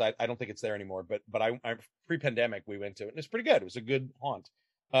did close. I don't think it's there anymore, but I pre-pandemic we went to it and it's pretty good. It was a good haunt.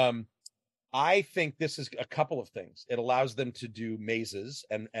 I think this is a couple of things. It allows them to do mazes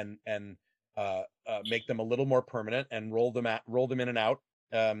and make them a little more permanent and roll them in and out.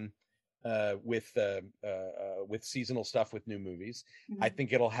 With seasonal stuff with new movies. I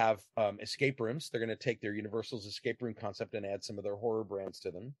think it'll have escape rooms. They're going to take their Universal's escape room concept and add some of their horror brands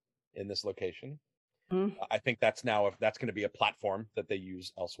to them in this location. I think that's going to be a platform that they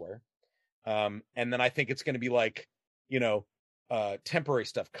use elsewhere. And then I think it's going to be like, temporary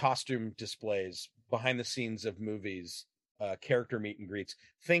stuff, costume displays, behind the scenes of movies, character meet and greets.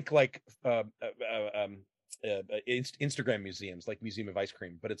 Think like Instagram museums, like Museum of Ice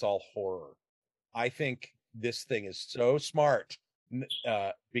Cream, but it's all horror. I think this thing is so smart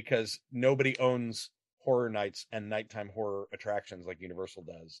because nobody owns horror nights and nighttime horror attractions like Universal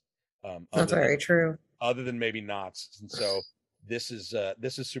does. That's very true. Other than maybe Knott's, and so this is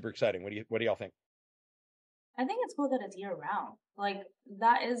super exciting. What do y'all think? I think it's cool that it's year round. Like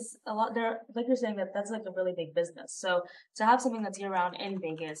that is a lot there. Like you're saying that's like a really big business. So to have something that's year round in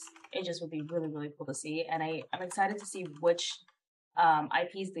Vegas, it just would be really, really cool to see. And I'm excited to see which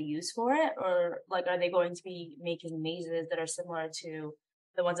IPs they use for it, or like, are they going to be making mazes that are similar to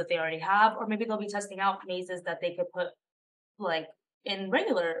the ones that they already have? Or maybe they'll be testing out mazes that they could put like in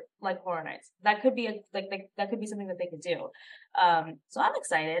regular like horror nights. That could be that could be something that they could do. So I'm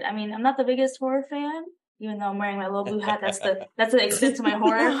excited. I mean, I'm not the biggest horror fan, even though I'm wearing my little blue hat. That's the extent to my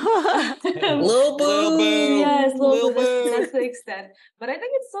horror. Little boo. Yes, little boo. That's the extent. But I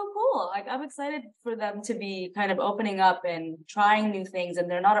think it's so cool. Like I'm excited for them to be kind of opening up and trying new things, and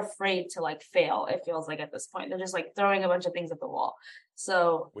they're not afraid to like fail. It feels like at this point they're just like throwing a bunch of things at the wall.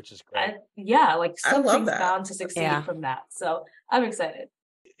 So which is great. Like something's bound to succeed from that. So I'm excited.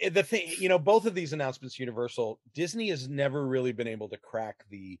 The thing, both of these announcements, Universal, Disney has never really been able to crack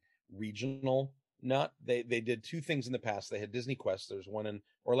the regional nut. They did two things in the past. They had Disney Quest. There's one in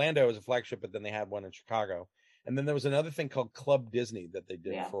Orlando as a flagship, but then they had one in Chicago. And then there was another thing called Club Disney that they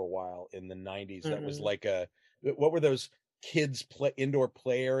did for a while in the 90s. That was like what were those kids indoor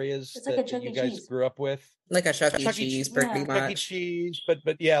play areas it's that, like that you guys grew up with? Like a Chuck E. Cheese, pretty much. Chuck E. Cheese, but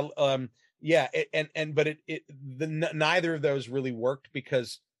neither of those really worked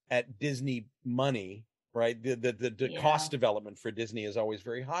because at Disney money, right, the cost development for Disney is always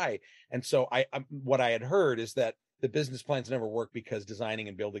very high, and so what I had heard is that the business plans never worked because designing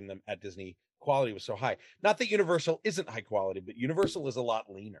and building them at Disney quality was so high. Not that Universal isn't high quality, but Universal is a lot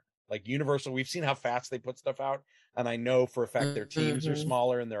leaner. Like Universal, we've seen how fast they put stuff out, and I know for a fact their teams are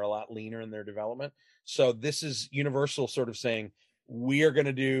smaller and they're a lot leaner in their development. So this is Universal sort of saying, we are going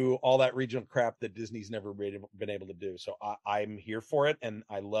to do all that regional crap that Disney's never been able to do. So I'm here for it, and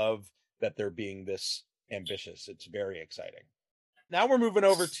I love that they're being this ambitious. It's very exciting. Now we're moving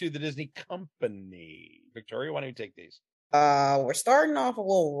over to the Disney company. Victoria, why don't you take these? We're starting off a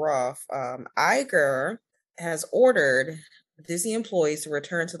little rough. Iger has ordered Disney employees to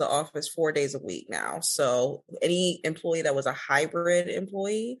return to the office 4 days a week now. So any employee that was a hybrid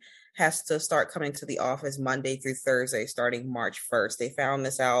employee has to start coming to the office Monday through Thursday, starting March 1st. They found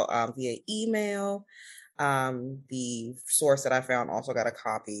this out via email. The source that I found also got a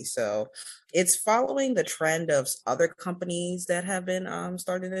copy. So it's following the trend of other companies that have been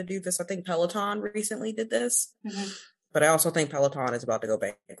starting to do this. I think Peloton recently did this, but I also think Peloton is about to go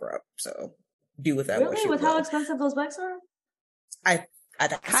bankrupt. So do with that. Really? With how expensive those bikes are?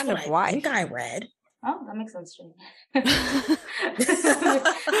 That's kind of why I think I read. Oh, that makes sense to me.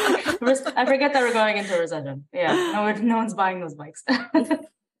 I forget that we're going into a recession. Yeah, no one's buying those bikes.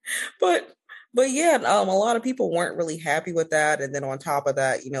 But yeah, a lot of people weren't really happy with that. And then on top of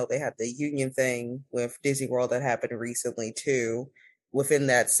that, they had the union thing with Disney World that happened recently too, within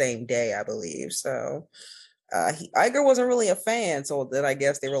that same day, I believe. So Iger wasn't really a fan. So then I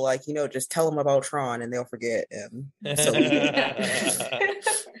guess they were like, just tell them about Tron and they'll forget. And so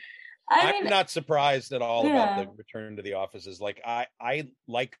I'm not surprised at all about the return to the offices. Like I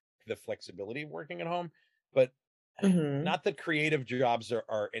like the flexibility of working at home, but not that creative jobs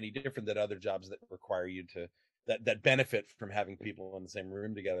are any different than other jobs that require you to that benefit from having people in the same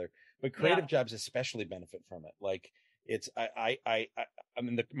room together. But creative jobs especially benefit from it. Like it's I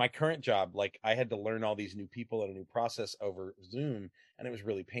mean my current job, like I had to learn all these new people and a new process over Zoom, and it was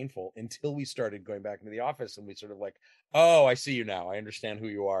really painful until we started going back into the office and we sort of like, oh, I see you now. I understand who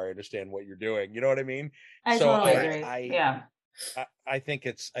you are. I understand what you're doing. You know what I mean? I totally agree. I think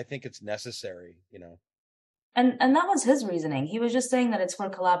it's necessary, And that was his reasoning. He was just saying that it's for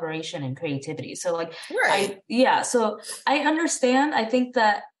collaboration and creativity. So like, so I understand. I think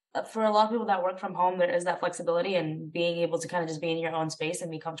that for a lot of people that work from home, there is that flexibility and being able to kind of just be in your own space and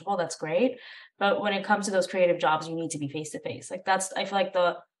be comfortable. That's great. But when it comes to those creative jobs, you need to be face to face. Like I feel like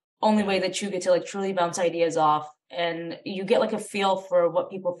the only way that you get to like truly bounce ideas off and you get like a feel for what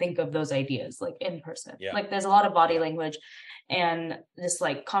people think of those ideas, like in person. Yeah. Like there's a lot of body language and this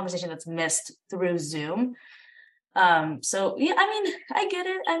like conversation that's missed through Zoom. So yeah, I mean, I get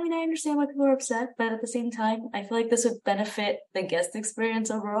it. I mean, I understand why people are upset, but at the same time, I feel like this would benefit the guest experience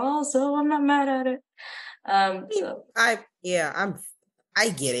overall. So I'm not mad at it. I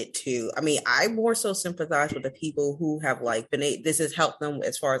get it too. I mean, I more so sympathize with the people who have like this has helped them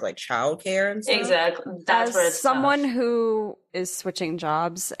as far as like childcare and stuff. Exactly. That's where it's someone who is switching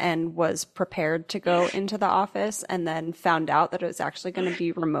jobs and was prepared to go into the office and then found out that it was actually going to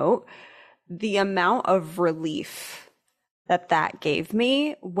be remote. The amount of relief that gave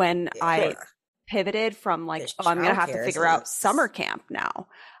me when I pivoted from like, I'm going to have to figure out summer camp now.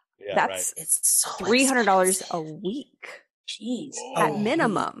 Yeah, it's so $300 a week. Jeez. At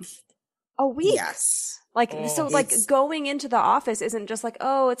minimum. A week. Yes. Like, so like going into the office isn't just like,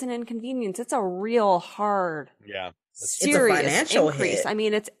 oh, it's an inconvenience. It's a real hard. Yeah. Serious it's a financial increase. hit. I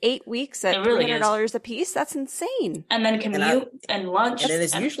mean, it's 8 weeks at really $300 a piece. That's insane. And then commute and lunch. And then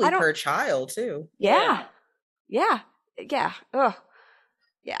it's usually per child too. Yeah. Ugh.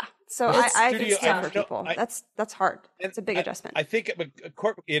 Yeah. So I can stand for people. That's hard. It's a big adjustment. I think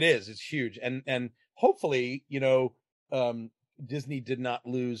it is. It's huge. And hopefully, Disney did not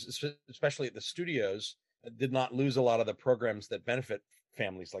lose, especially at the studios, did not lose a lot of the programs that benefit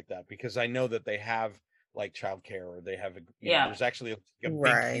families like that, because I know that they have like childcare, or they have there's actually a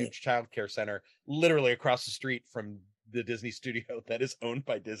big, huge childcare center literally across the street from the Disney studio that is owned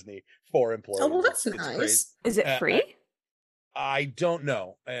by Disney for employees. Oh, well, that's nice. Crazy. Is it free? I don't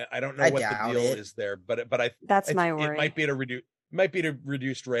know. I don't know what the deal is there, but that's my worry. It might be at a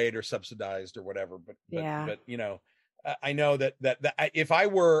reduced rate or subsidized or whatever. But I know that if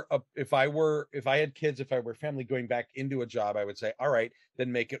I had kids, if I were family going back into a job, I would say, all right,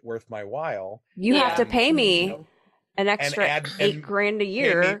 then make it worth my while. You have to pay me an extra $8,000 a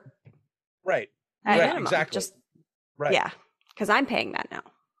year. Right. Minimum. Exactly. Yeah. Cause I'm paying that now.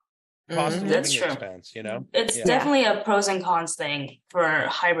 Cost of living expense, It's definitely a pros and cons thing for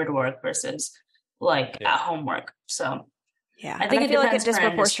hybrid work versus like at home work. So I think I feel like it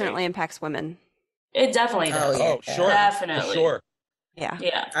disproportionately impacts women. It definitely does. Oh, sure. Definitely. For sure.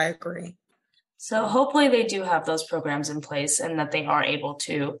 Yeah. I agree. So hopefully they do have those programs in place and that they are able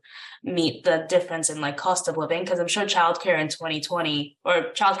to meet the difference in like cost of living. Because I'm sure childcare in 2020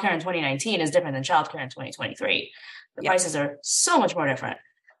 or childcare in 2019 is different than childcare in 2023. The prices are so much more different.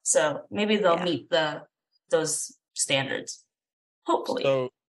 So maybe they'll meet those standards. Hopefully. So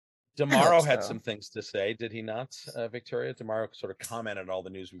Damaro had some things to say, did he not, Victoria? Damaro sort of commented on all the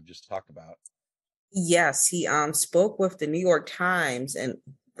news we've just talked about. Yes, he spoke with the New York Times and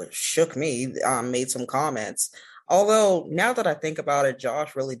shook me, made some comments. Although now that I think about it,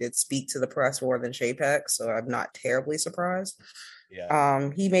 Josh really did speak to the press more than Chapek, so I'm not terribly surprised. Yeah.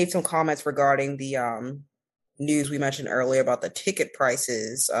 He made some comments regarding the news we mentioned earlier about the ticket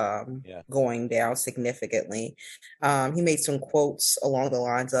prices going down significantly. He made some quotes along the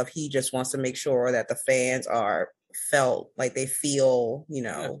lines of he just wants to make sure that the fans are felt like they feel,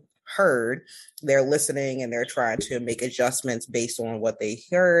 heard. They're listening and they're trying to make adjustments based on what they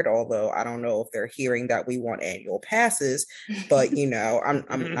heard, although I don't know if they're hearing that we want annual passes, but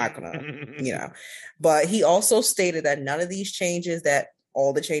I'm not gonna but he also stated that none of these changes, that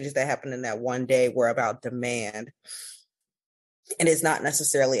all the changes that happened in that one day, were about demand, and it's not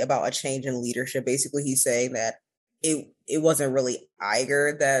necessarily about a change in leadership. Basically, he's saying that it wasn't really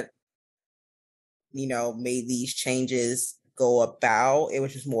Iger that made these changes go about. It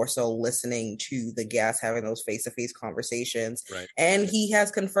was just more so listening to the guests, having those face-to-face conversations. Right. And he has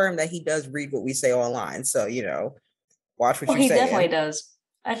confirmed that he does read what we say online. So, watch what you're saying. He definitely does.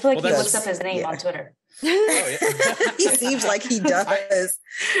 I feel like he looks up his name on Twitter. Oh, yeah. He seems like he does.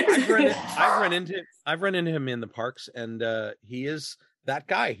 I've run into him in the parks, and he is that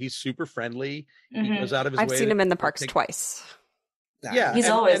guy. He's super friendly. He goes out of his way. I've seen him in the parks twice. Yeah, he's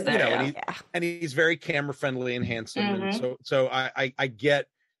always there. And he's very camera friendly and handsome, and so I get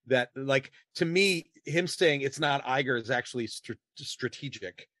that. Like, to me, him saying it's not Iger is actually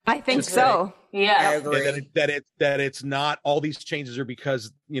strategic. I think so. Yeah, I agree. That it's not all these changes are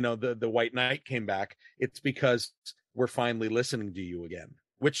because the White Knight came back. It's because we're finally listening to you again,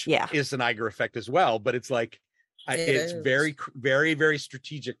 which is an Iger effect as well. But it's like it's very, very, very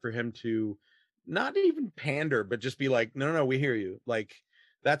strategic for him to not even pander, but just be like, no, we hear you. Like,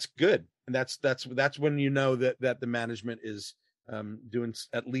 that's good. And that's when that the management is doing,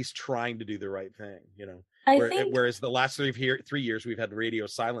 at least trying to do the right thing, whereas the last 3 years we've had radio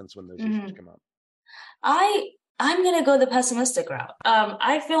silence when those issues come up. I'm gonna go the pessimistic route.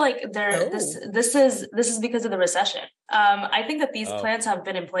 I feel like this is because of the recession. I think that these plans have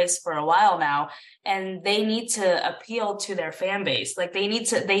been in place for a while now, and they need to appeal to their fan base. Like, they need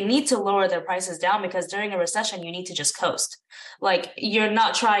to lower their prices down, because during a recession you need to just coast. Like, you're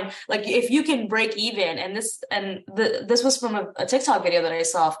not trying, like, if you can break even, and this was from a TikTok video that I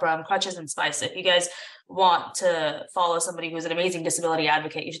saw from Crutches and Spice. If you guys want to follow somebody who's an amazing disability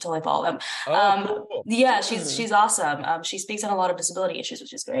advocate, you should totally follow them. Cool. Yeah, she's awesome. She speaks on a lot of disability issues,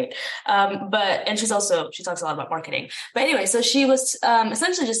 which is great. And she talks a lot about marketing. But anyway, so she was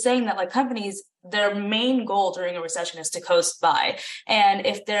essentially just saying that, like, companies, their main goal during a recession is to coast by. And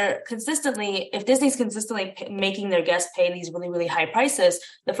if Disney's consistently making their guests pay these really, really high prices,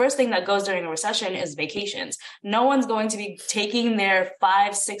 the first thing that goes during a recession is vacations. No one's going to be taking their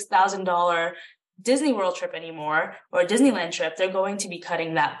 $5,000-$6,000 Disney World trip anymore, or a Disneyland trip. They're going to be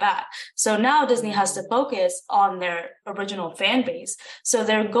cutting that back. So now Disney has to focus on their original fan base. So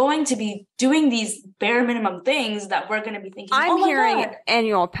they're going to be doing these bare minimum things that we're going to be thinking, I'm hearing God,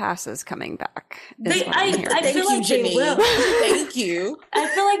 annual passes coming back. I feel like they will. Thank you. I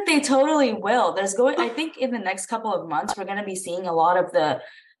feel like they totally will. I think in the next couple of months, we're going to be seeing a lot of the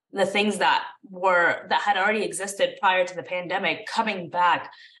things that had already existed prior to the pandemic coming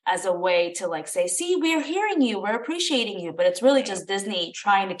back as a way to, like, say, see, we're hearing you, we're appreciating you. But it's really just Disney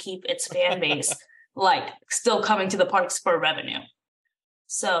trying to keep its fan base like still coming to the parks for revenue.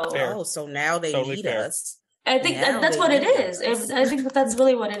 So so now they need us. I think that's what it is. I think that's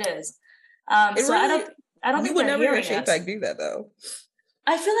really what it is. I don't think we would never hear Chapek do that, though.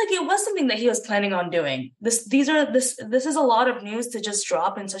 I feel like it was something that he was planning on doing. This is a lot of news to just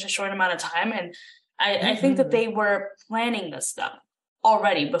drop in such a short amount of time, and I think that they were planning this stuff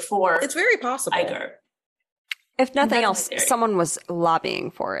already before. It's very possible. Iger. If nothing else, someone was lobbying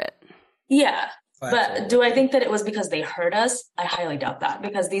for it. Yeah. But do I think that it was because they heard us? I highly doubt that,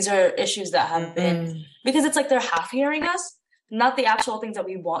 because these are issues that have been, because it's like they're half hearing us, not the actual things that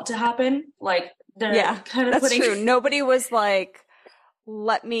we want to happen. Like, they're kind of that's true. Nobody was like,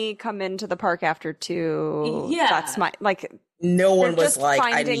 let me come into the park after 2. Yeah. That's my, like, no one was like,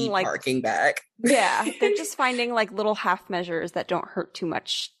 I need parking back. Yeah. They're just finding, like, little half measures that don't hurt too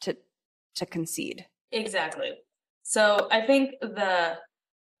much to concede. Exactly. So I think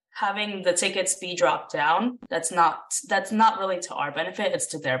having the tickets be dropped down, that's not really to our benefit. It's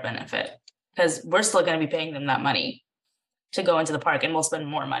to their benefit, because we're still going to be paying them that money to go into the park, and we'll spend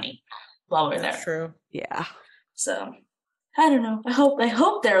more money while we're there. True. Yeah. So I don't know. I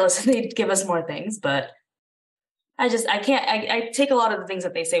hope they're listening to give us more things, but I take a lot of the things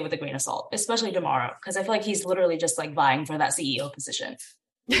that they say with a grain of salt, especially tomorrow, because I feel like he's literally just like vying for that CEO position.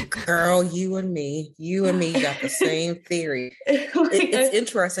 Girl, you and me got the same theory. It's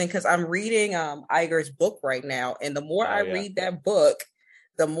interesting because I'm reading Iger's book right now, and the more I read that book,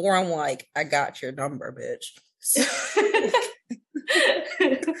 the more I'm like, I got your number, bitch.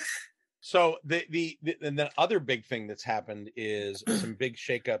 So the other big thing that's happened is some big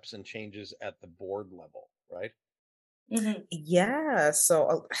shakeups and changes at the board level, right? Mm-hmm. Yeah.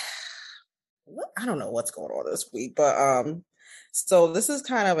 So I don't know what's going on this week, but so this is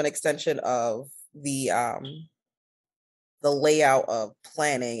kind of an extension of the layout of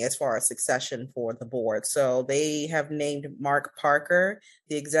planning as far as succession for the board. So they have named Mark Parker,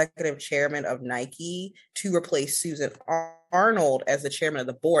 the executive chairman of Nike, to replace Susan Arnold as the chairman of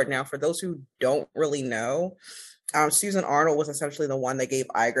the board. Now, for those who don't really know, Susan Arnold was essentially the one that gave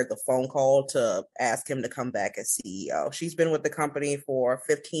Iger the phone call to ask him to come back as CEO. She's been with the company for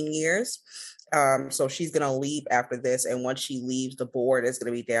 15 years. So she's going to leave after this. And once she leaves, the board is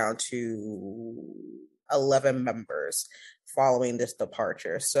going to be down to 11 members following this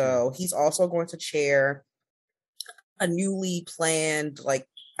departure. So he's also going to chair a newly planned,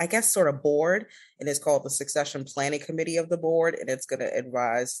 I guess, sort of board, and it's called the Succession Planning Committee of the board, and it's going to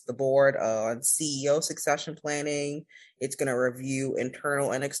advise the board on CEO succession planning. It's going to review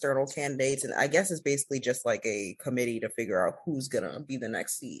internal and external candidates, and I guess it's basically just like a committee to figure out who's going to be the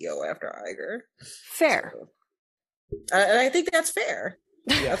next CEO after Iger. Fair. So, and I think that's fair.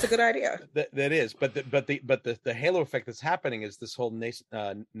 Yeah, that's a good idea. That is, but the halo effect that's happening is this whole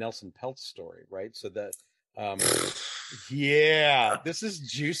Nelson Peltz story, right? So that. Yeah, this is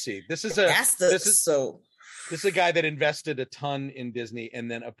juicy. This is a guy that invested a ton in Disney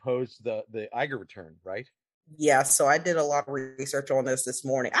and then opposed the Iger return, right? Yeah, so I did a lot of research on this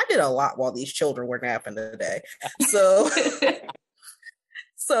morning. I did a lot while these children were napping today. So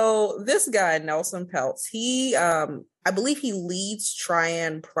so this guy, Nelson Peltz, he I believe he leads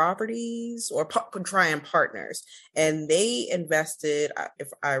Trian Properties or Trian Partners, and they invested, if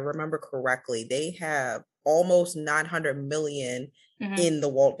I remember correctly, they have almost $900 million in the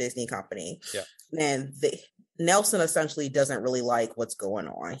Walt Disney Company. Yeah. And Nelson essentially doesn't really like what's going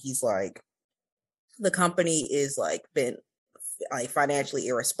on. He's like, the company is been financially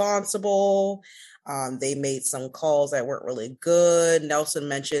irresponsible. They made some calls that weren't really good. Nelson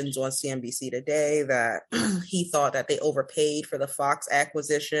mentions on CNBC today that he thought that they overpaid for the Fox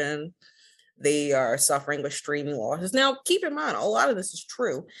acquisition. They are suffering with streaming losses. Now, keep in mind, a lot of this is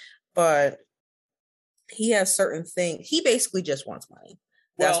true, but he has certain things. He basically just wants money.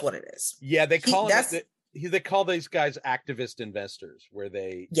 That's what it is. Yeah, they call these guys activist investors, where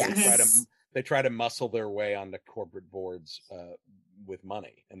they try to muscle their way onto corporate boards with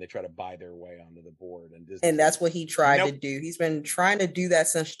money, and they try to buy their way onto the board. And that's what he tried to do. He's been trying to do that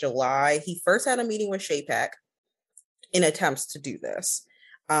since July. He first had a meeting with Shapack in attempts to do this.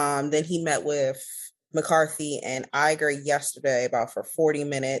 Then he met with McCarthy and Iger yesterday for 40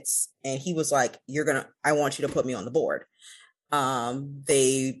 minutes, and he was like, I want you to put me on the board.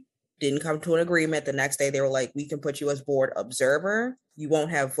 They didn't come to an agreement. The next day they were like, we can put you as board observer. You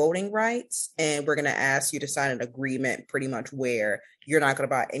won't have voting rights, and we're going to ask you to sign an agreement pretty much where you're not going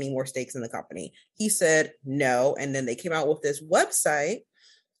to buy any more stakes in the company. He said no, and then they came out with this website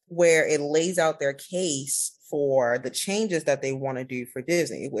where it lays out their case for the changes that they want to do for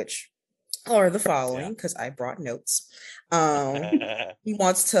Disney, which are the following, because I brought notes. He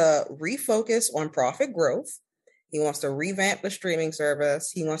wants to refocus on profit growth. He wants to revamp the streaming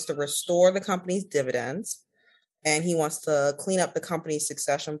service. He wants to restore the company's dividends. And he wants to clean up the company's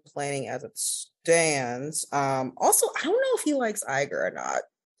succession planning as it stands. Also, I don't know if he likes Iger or not,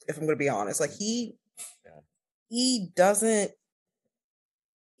 if I'm going to be honest. He doesn't.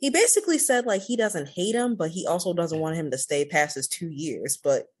 He basically said he doesn't hate him, but he also doesn't want him to stay past his 2 years.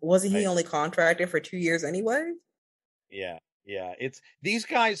 But wasn't he only contracted for 2 years anyway? Yeah. It's these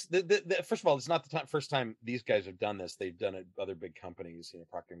guys. First of all, it's not the first time these guys have done this. They've done it with other big companies,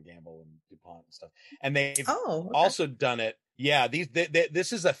 Procter & Gamble and DuPont and stuff. And they've also done it. Yeah,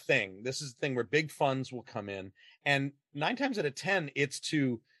 this is a thing. This is a thing where big funds will come in, and 9 times out of 10, it's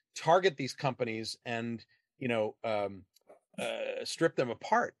to target these companies and strip them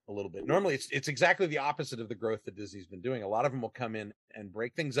apart a little bit. Normally, it's exactly the opposite of the growth that Disney's been doing. A lot of them will come in and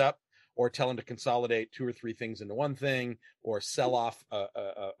break things up, or tell them to consolidate 2 or 3 things into one thing, or sell off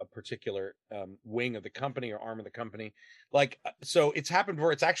a particular wing of the company or arm of the company. So it's happened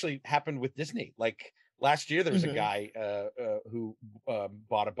before. It's actually happened with Disney. Last year, there was a guy who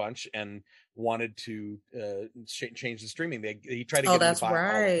bought a bunch and wanted to change the streaming. He tried to get him to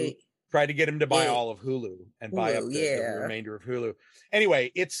buy tried to get him to buy all of Hulu and buy up the remainder of Hulu. Anyway,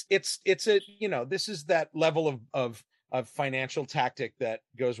 it's a this is that level of financial tactic that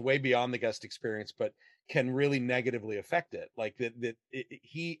goes way beyond the guest experience, but can really negatively affect it. Like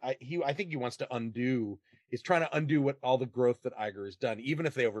I think he wants to undo. He's trying to undo what all the growth that Iger has done, even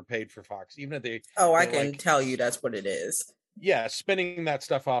if they overpaid for Fox, even if they. I can tell you that's what it is. Yeah, spinning that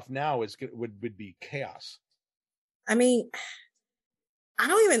stuff off now would be chaos. I mean,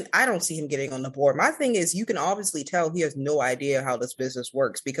 I don't see him getting on the board. My thing is, you can obviously tell he has no idea how this business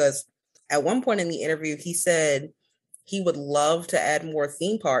works, because at one point in the interview, he said he would love to add more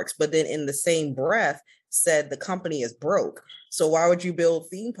theme parks, but then in the same breath said the company is broke. So why would you build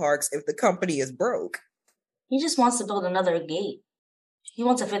theme parks if the company is broke? He just wants to build another gate. He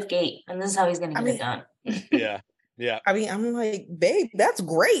wants a 5th gate, and this is how he's going to get it done. Yeah. I mean, I'm like, babe, that's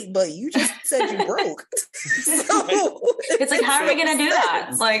great, but you just said you broke. So it's like, how are we going to do that?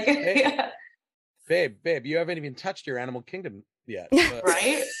 It's like, babe, you haven't even touched your Animal Kingdom yet.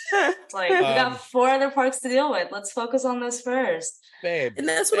 Right? It's like, we got 4 other parks to deal with. Let's focus on this first. Babe. And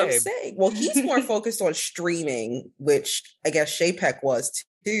that's what I'm saying. Well, he's more focused on streaming, which I guess Chapek was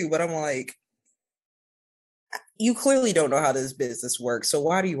too, but I'm like, you clearly don't know how this business works, so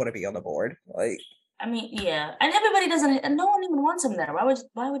why do you want to be on the board? Like, I mean, yeah, and everybody doesn't, and no one even wants him there.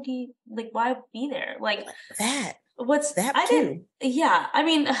 Why would he, like, why be there? Like that. What's that I too? didn't. Yeah, I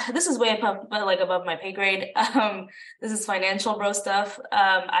mean, this is way above my pay grade. This is financial bro stuff.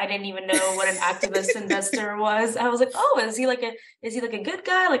 I didn't even know what an activist investor was. I was like, oh, is he like a good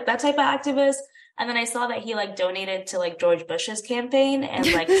guy, like that type of activist? And then I saw that he like donated to like George Bush's campaign and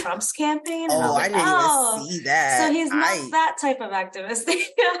like Trump's campaign. And I didn't even see that. So he's not that type of activist.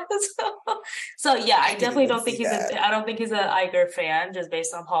 so yeah, I definitely don't think I don't think he's an Iger fan just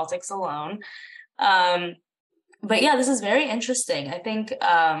based on politics alone. But yeah, this is very interesting. I think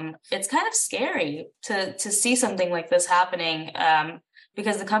it's kind of scary to see something like this happening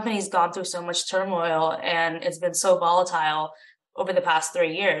because the company's gone through so much turmoil and it's been so volatile over the past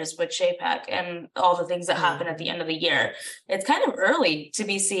 3 years with Chapek and all the things that happen at the end of the year. It's kind of early to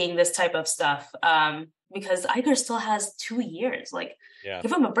be seeing this type of stuff because Iger still has 2 years. Like,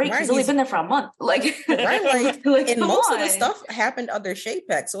 give him a break. He's only been there for a month. Like, right? Like and most of the stuff happened under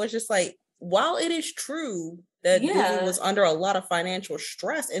Chapek. So it's just like, while it is true that Disney was under a lot of financial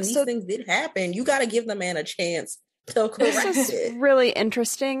stress and these things did happen, you got to give the man a chance to correct this is it. Really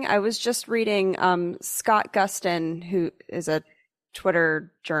interesting. I was just reading Scott Gustin, who is a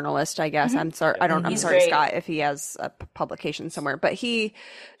Twitter journalist, I guess. I'm sorry, I'm sorry, great. Scott, if he has a publication somewhere, but he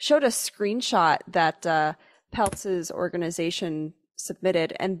showed a screenshot that Peltz's organization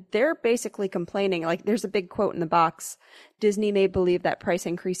submitted, and they're basically complaining, like there's a big quote in the box, Disney may believe that price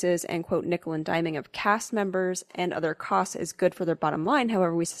increases and quote nickel and diming of cast members and other costs is good for their bottom line.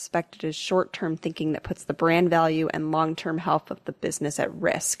 However, we suspect it is short-term thinking that puts the brand value and long-term health of the business at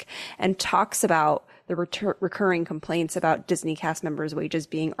risk, and talks about the recurring complaints about Disney cast members' wages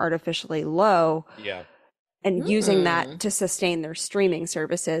being artificially low. And using that to sustain their streaming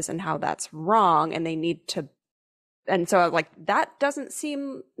services and how that's wrong, and they need to. And so I was like, that doesn't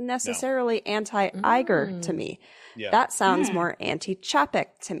seem necessarily anti-Iger to me. That sounds more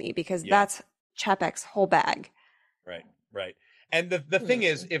anti-Chapek to me, because that's Chapek's whole bag. Right. And the thing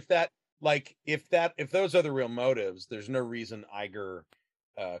is, if those are the real motives, there's no reason Iger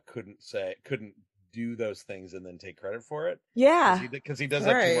couldn't do those things and then take credit for it. Because he does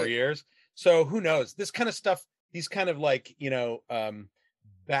have 2 more years. So who knows? This kind of stuff, these kind of like,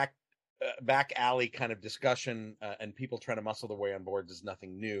 back alley kind of discussion and people trying to muscle their way on boards is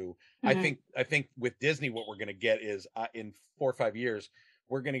nothing new. I think with Disney, what we're going to get is in 4 or 5 years,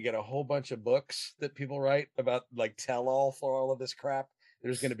 we're going to get a whole bunch of books that people write about, like tell-all for all of this crap.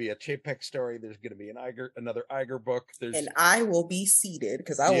 There's going to be a Chapek story. There's going to be another Iger book. And I will be seated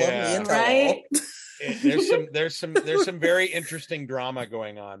because I love me and tell-all. There's some very interesting drama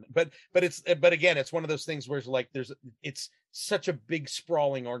going on, but again, it's one of those things where it's like it's such a big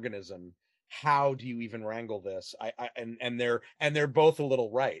sprawling organism. How do you even wrangle this? And they're both a little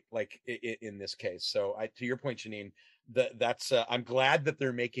right, like in this case. So to your point, Janine, that's I'm glad that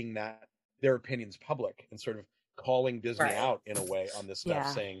they're making their opinions public and sort of calling Disney out in a way on this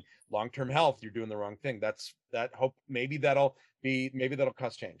stuff, saying long-term health, you're doing the wrong thing. Maybe that'll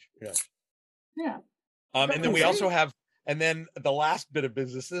cause change. Yeah. And then we also have, and then the last bit of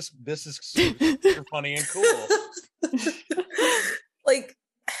business, this is super funny and cool. Like,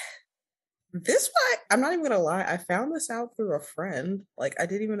 this one, I'm not even gonna lie, I found this out through a friend. Like, I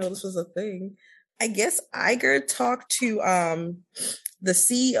didn't even know this was a thing. I guess Iger talked to the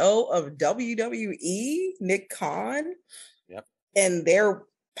CEO of WWE, Nick Khan. Yep. And they're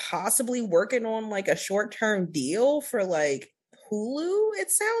possibly working on like a short-term deal for like Hulu,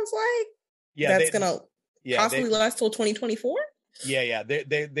 it sounds like. Yeah, possibly last till 2024. Yeah.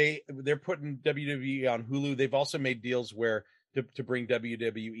 They're putting WWE on Hulu. They've also made deals where to bring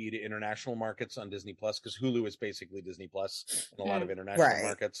WWE to international markets on Disney Plus, because Hulu is basically Disney Plus in a lot of international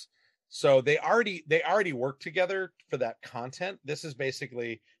markets. So they already work together for that content. This is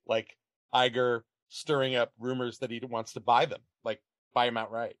basically like Iger stirring up rumors that he wants to buy them, like buy them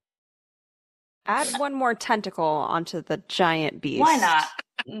outright. Add one more tentacle onto the giant beast. Why not?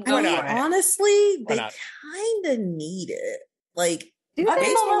 Why not? Honestly, they kind of need it. Like, are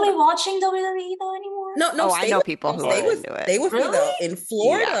they not really watching WWE though anymore? No. I know people who are into it. Stay with me though. In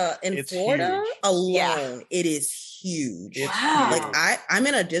Florida, huge. alone, it is huge. Wow. Like I'm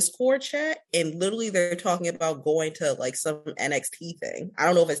in a Discord chat, and literally they're talking about going to like some NXT thing. I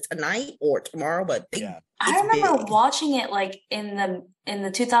don't know if it's tonight or tomorrow, but I remember watching it like in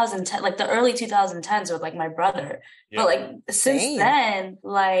the 2010, like the early 2010s with like my brother. But like since then,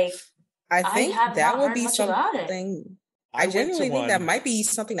 like I think that would be something. I genuinely think that might be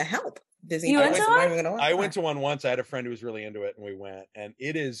something to help Disney. I went to one once. I had a friend who was really into it, and we went, and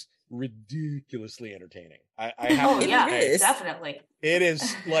it is ridiculously entertaining. Definitely. It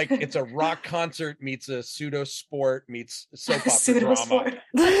is like it's a rock concert meets a pseudo sport meets soap opera drama.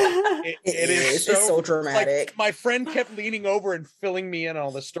 It is so dramatic. Like, my friend kept leaning over and filling me in on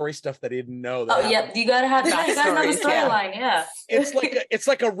all the story stuff that he didn't know. You gotta have the storyline. Yeah, it's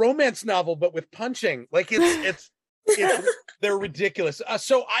like a romance novel, but with punching. Like it's they're ridiculous.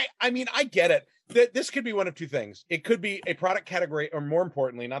 So I mean, I get it. This could be one of two things. It could be a product category, or more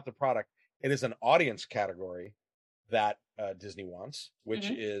importantly, not the product. It is an audience category that Disney wants,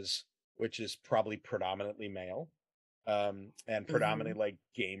 which is probably predominantly male, and predominantly like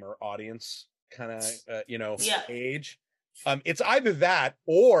gamer audience kind of age. It's either that,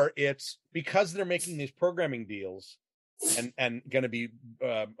 or it's because they're making these programming deals and going to be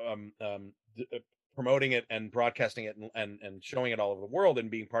promoting it and broadcasting it and showing it all over the world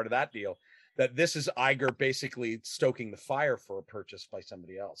and being part of that deal, that this is Iger basically stoking the fire for a purchase by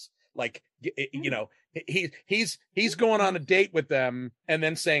somebody else. Like, he's going on a date with them and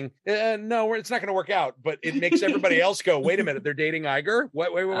then saying, no, it's not going to work out. But it makes everybody else go, wait a minute, they're dating Iger?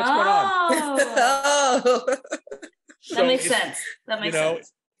 What's going on? That makes sense. That makes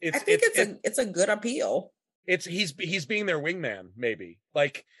sense. I think it's a good appeal. He's being their wingman, maybe.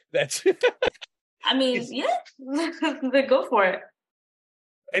 Like, that's... I mean, they go for it.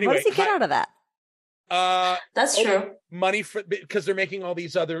 What Anyway, does he get out of that? That's true. Money because they're making all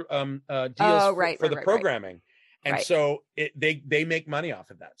these other deals for the programming, and so they make money off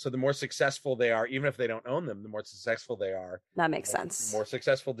of that. So the more successful they are, even if they don't own them, the more successful they are. That makes sense. The more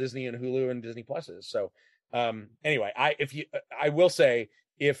successful Disney and Hulu and Disney Plus is. So anyway, I will say,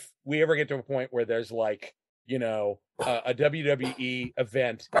 if we ever get to a point where there's like, a WWE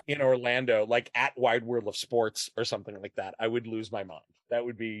event in Orlando, like at Wide World of Sports or something like that, I would lose my mind. That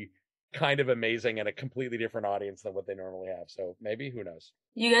would be kind of amazing and a completely different audience than what they normally have. So maybe, who knows?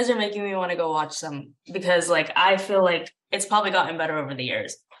 You guys are making me want to go watch some, because like I feel like it's probably gotten better over the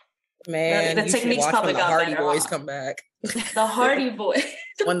years. Man, the technique's probably got better. The Hardy Boys come back. The Hardy Boys.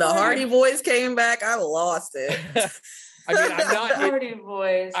 When the Hardy Boys came back, I lost it. I mean, I'm not. Hardy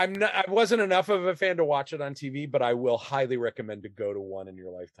Boys. I wasn't enough of a fan to watch it on TV, but I will highly recommend to go to one in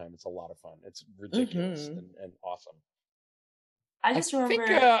your lifetime. It's a lot of fun. It's ridiculous and awesome. I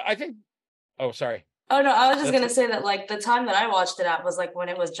remember. I think. Oh, sorry. Oh no, I was just gonna say that like the time that I watched it at was like when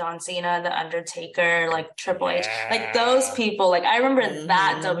it was John Cena, The Undertaker, like Triple H, like those people. Like I remember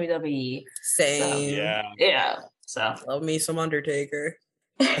that WWE. Same. So, yeah. So love me some Undertaker.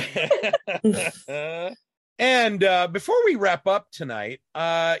 And before we wrap up tonight,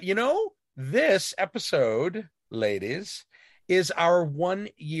 this episode, ladies, is our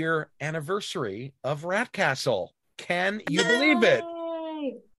 1-year anniversary of Rat Castle. Can you believe it?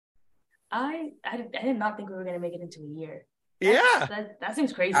 I did not think we were going to make it into a year. That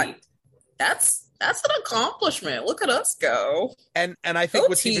seems crazy. That's an accomplishment. Look at us go. And I think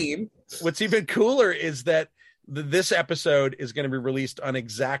what's even cooler is that this episode is going to be released on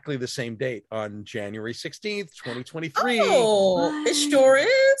exactly the same date, on January 16th, 2023. Oh, it sure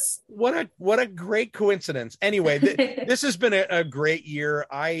is. What a great coincidence. Anyway, this has been a great year.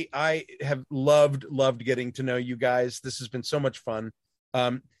 I have loved getting to know you guys. This has been so much fun.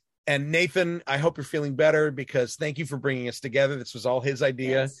 And Nathan, I hope you're feeling better, because thank you for bringing us together. This was all his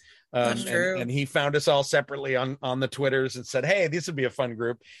idea. Yes. That's true. And he found us all separately on the Twitters and said, hey, this would be a fun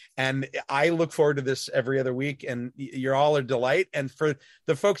group. And I look forward to this every other week, and you're all a delight. And for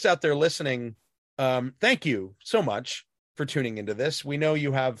the folks out there listening, thank you so much for tuning into this. We know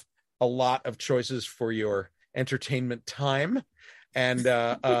you have a lot of choices for your entertainment time. and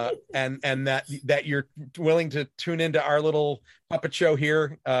that you're willing to tune into our little puppet show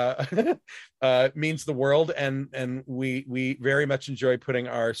here means the world, and we very much enjoy putting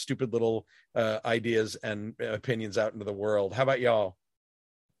our stupid little ideas and opinions out into the world. How about y'all?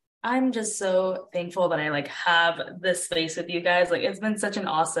 I'm just so thankful that I like have this space with you guys. Like, it's been such an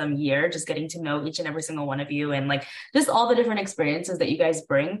awesome year just getting to know each and every single one of you, and like just all the different experiences that you guys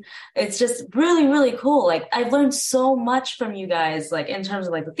bring. It's just really, really cool. Like, I've learned so much from you guys, like in terms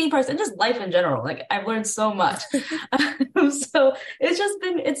of like the theme parks and just life in general. Like, I've learned so much. So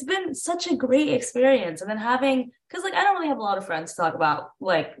it's been such a great experience. And then because like I don't really have a lot of friends to talk about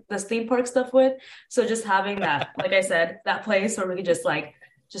like this theme park stuff with. So just having that, like I said, that place where we could just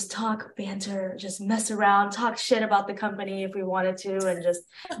talk, banter, just mess around, talk shit about the company if we wanted to, and just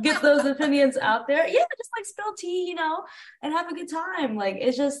get those opinions out there. Yeah, just like spill tea, and have a good time. Like,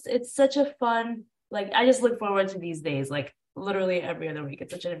 it's such a fun, like, I just look forward to these days, like literally every other week.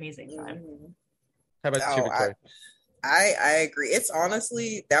 It's such an amazing time. How about you, Victoria? I agree. It's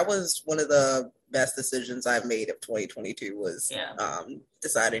honestly, that was one of the best decisions I've made of 2022 was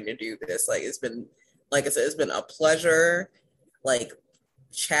deciding to do this. Like, it's been, like I said, it's been a pleasure, like,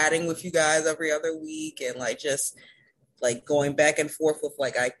 chatting with you guys every other week, and like just like going back and forth with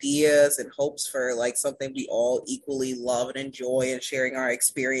like ideas and hopes for like something we all equally love and enjoy, and sharing our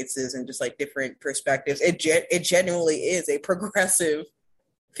experiences and just like different perspectives. It genuinely is a progressive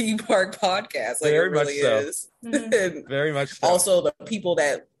theme park podcast. Like, very it really much so. is. Very much so. Also, the people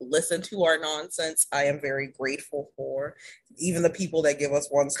that listen to our nonsense, I am very grateful for. Even the people that give us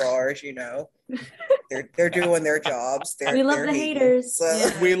 1 stars, they're doing their jobs. We love the haters.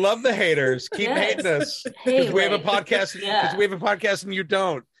 So. We love the haters. Keep hating us because we have a podcast. Because we have a podcast and you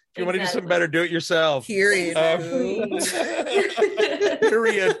don't. If you want to do something better, do it yourself. Period.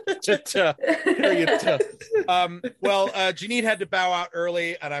 Period. Well, Janine had to bow out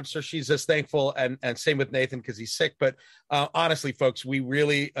early, and I'm sure she's as thankful, and same with Nathan because he's sick. But honestly, folks, we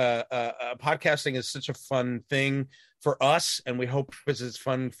really podcasting is such a fun thing for us, and we hope this is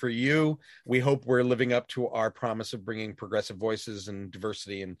fun for you. We hope we're living up to our promise of bringing progressive voices and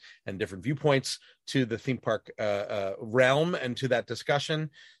diversity and different viewpoints to the theme park realm and to that discussion.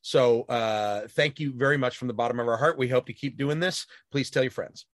 So thank you very much from the bottom of our heart. We hope to keep doing this. Please tell your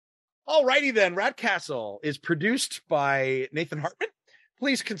friends. All righty then. Rat Castle is produced by Nathan Hartman.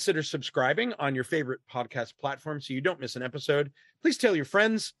 Please consider subscribing on your favorite podcast platform so you don't miss an episode. Please tell your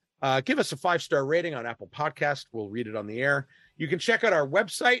friends. Give us a 5-star rating on Apple Podcast. We'll read it on the air. You can check out our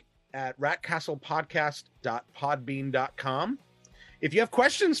website at ratcastlepodcast.podbean.com. If you have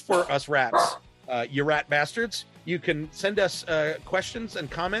questions for us rats, you rat bastards, you can send us questions and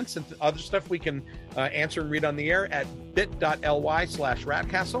comments and other stuff we can answer and read on the air at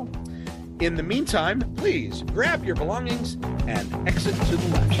bit.ly/ratcastle. In the meantime, please grab your belongings and exit to the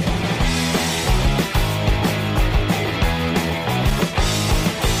left.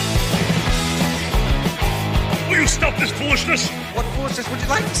 Will you stop this foolishness? What foolishness would you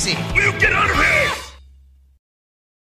like to see? Will you get out of here?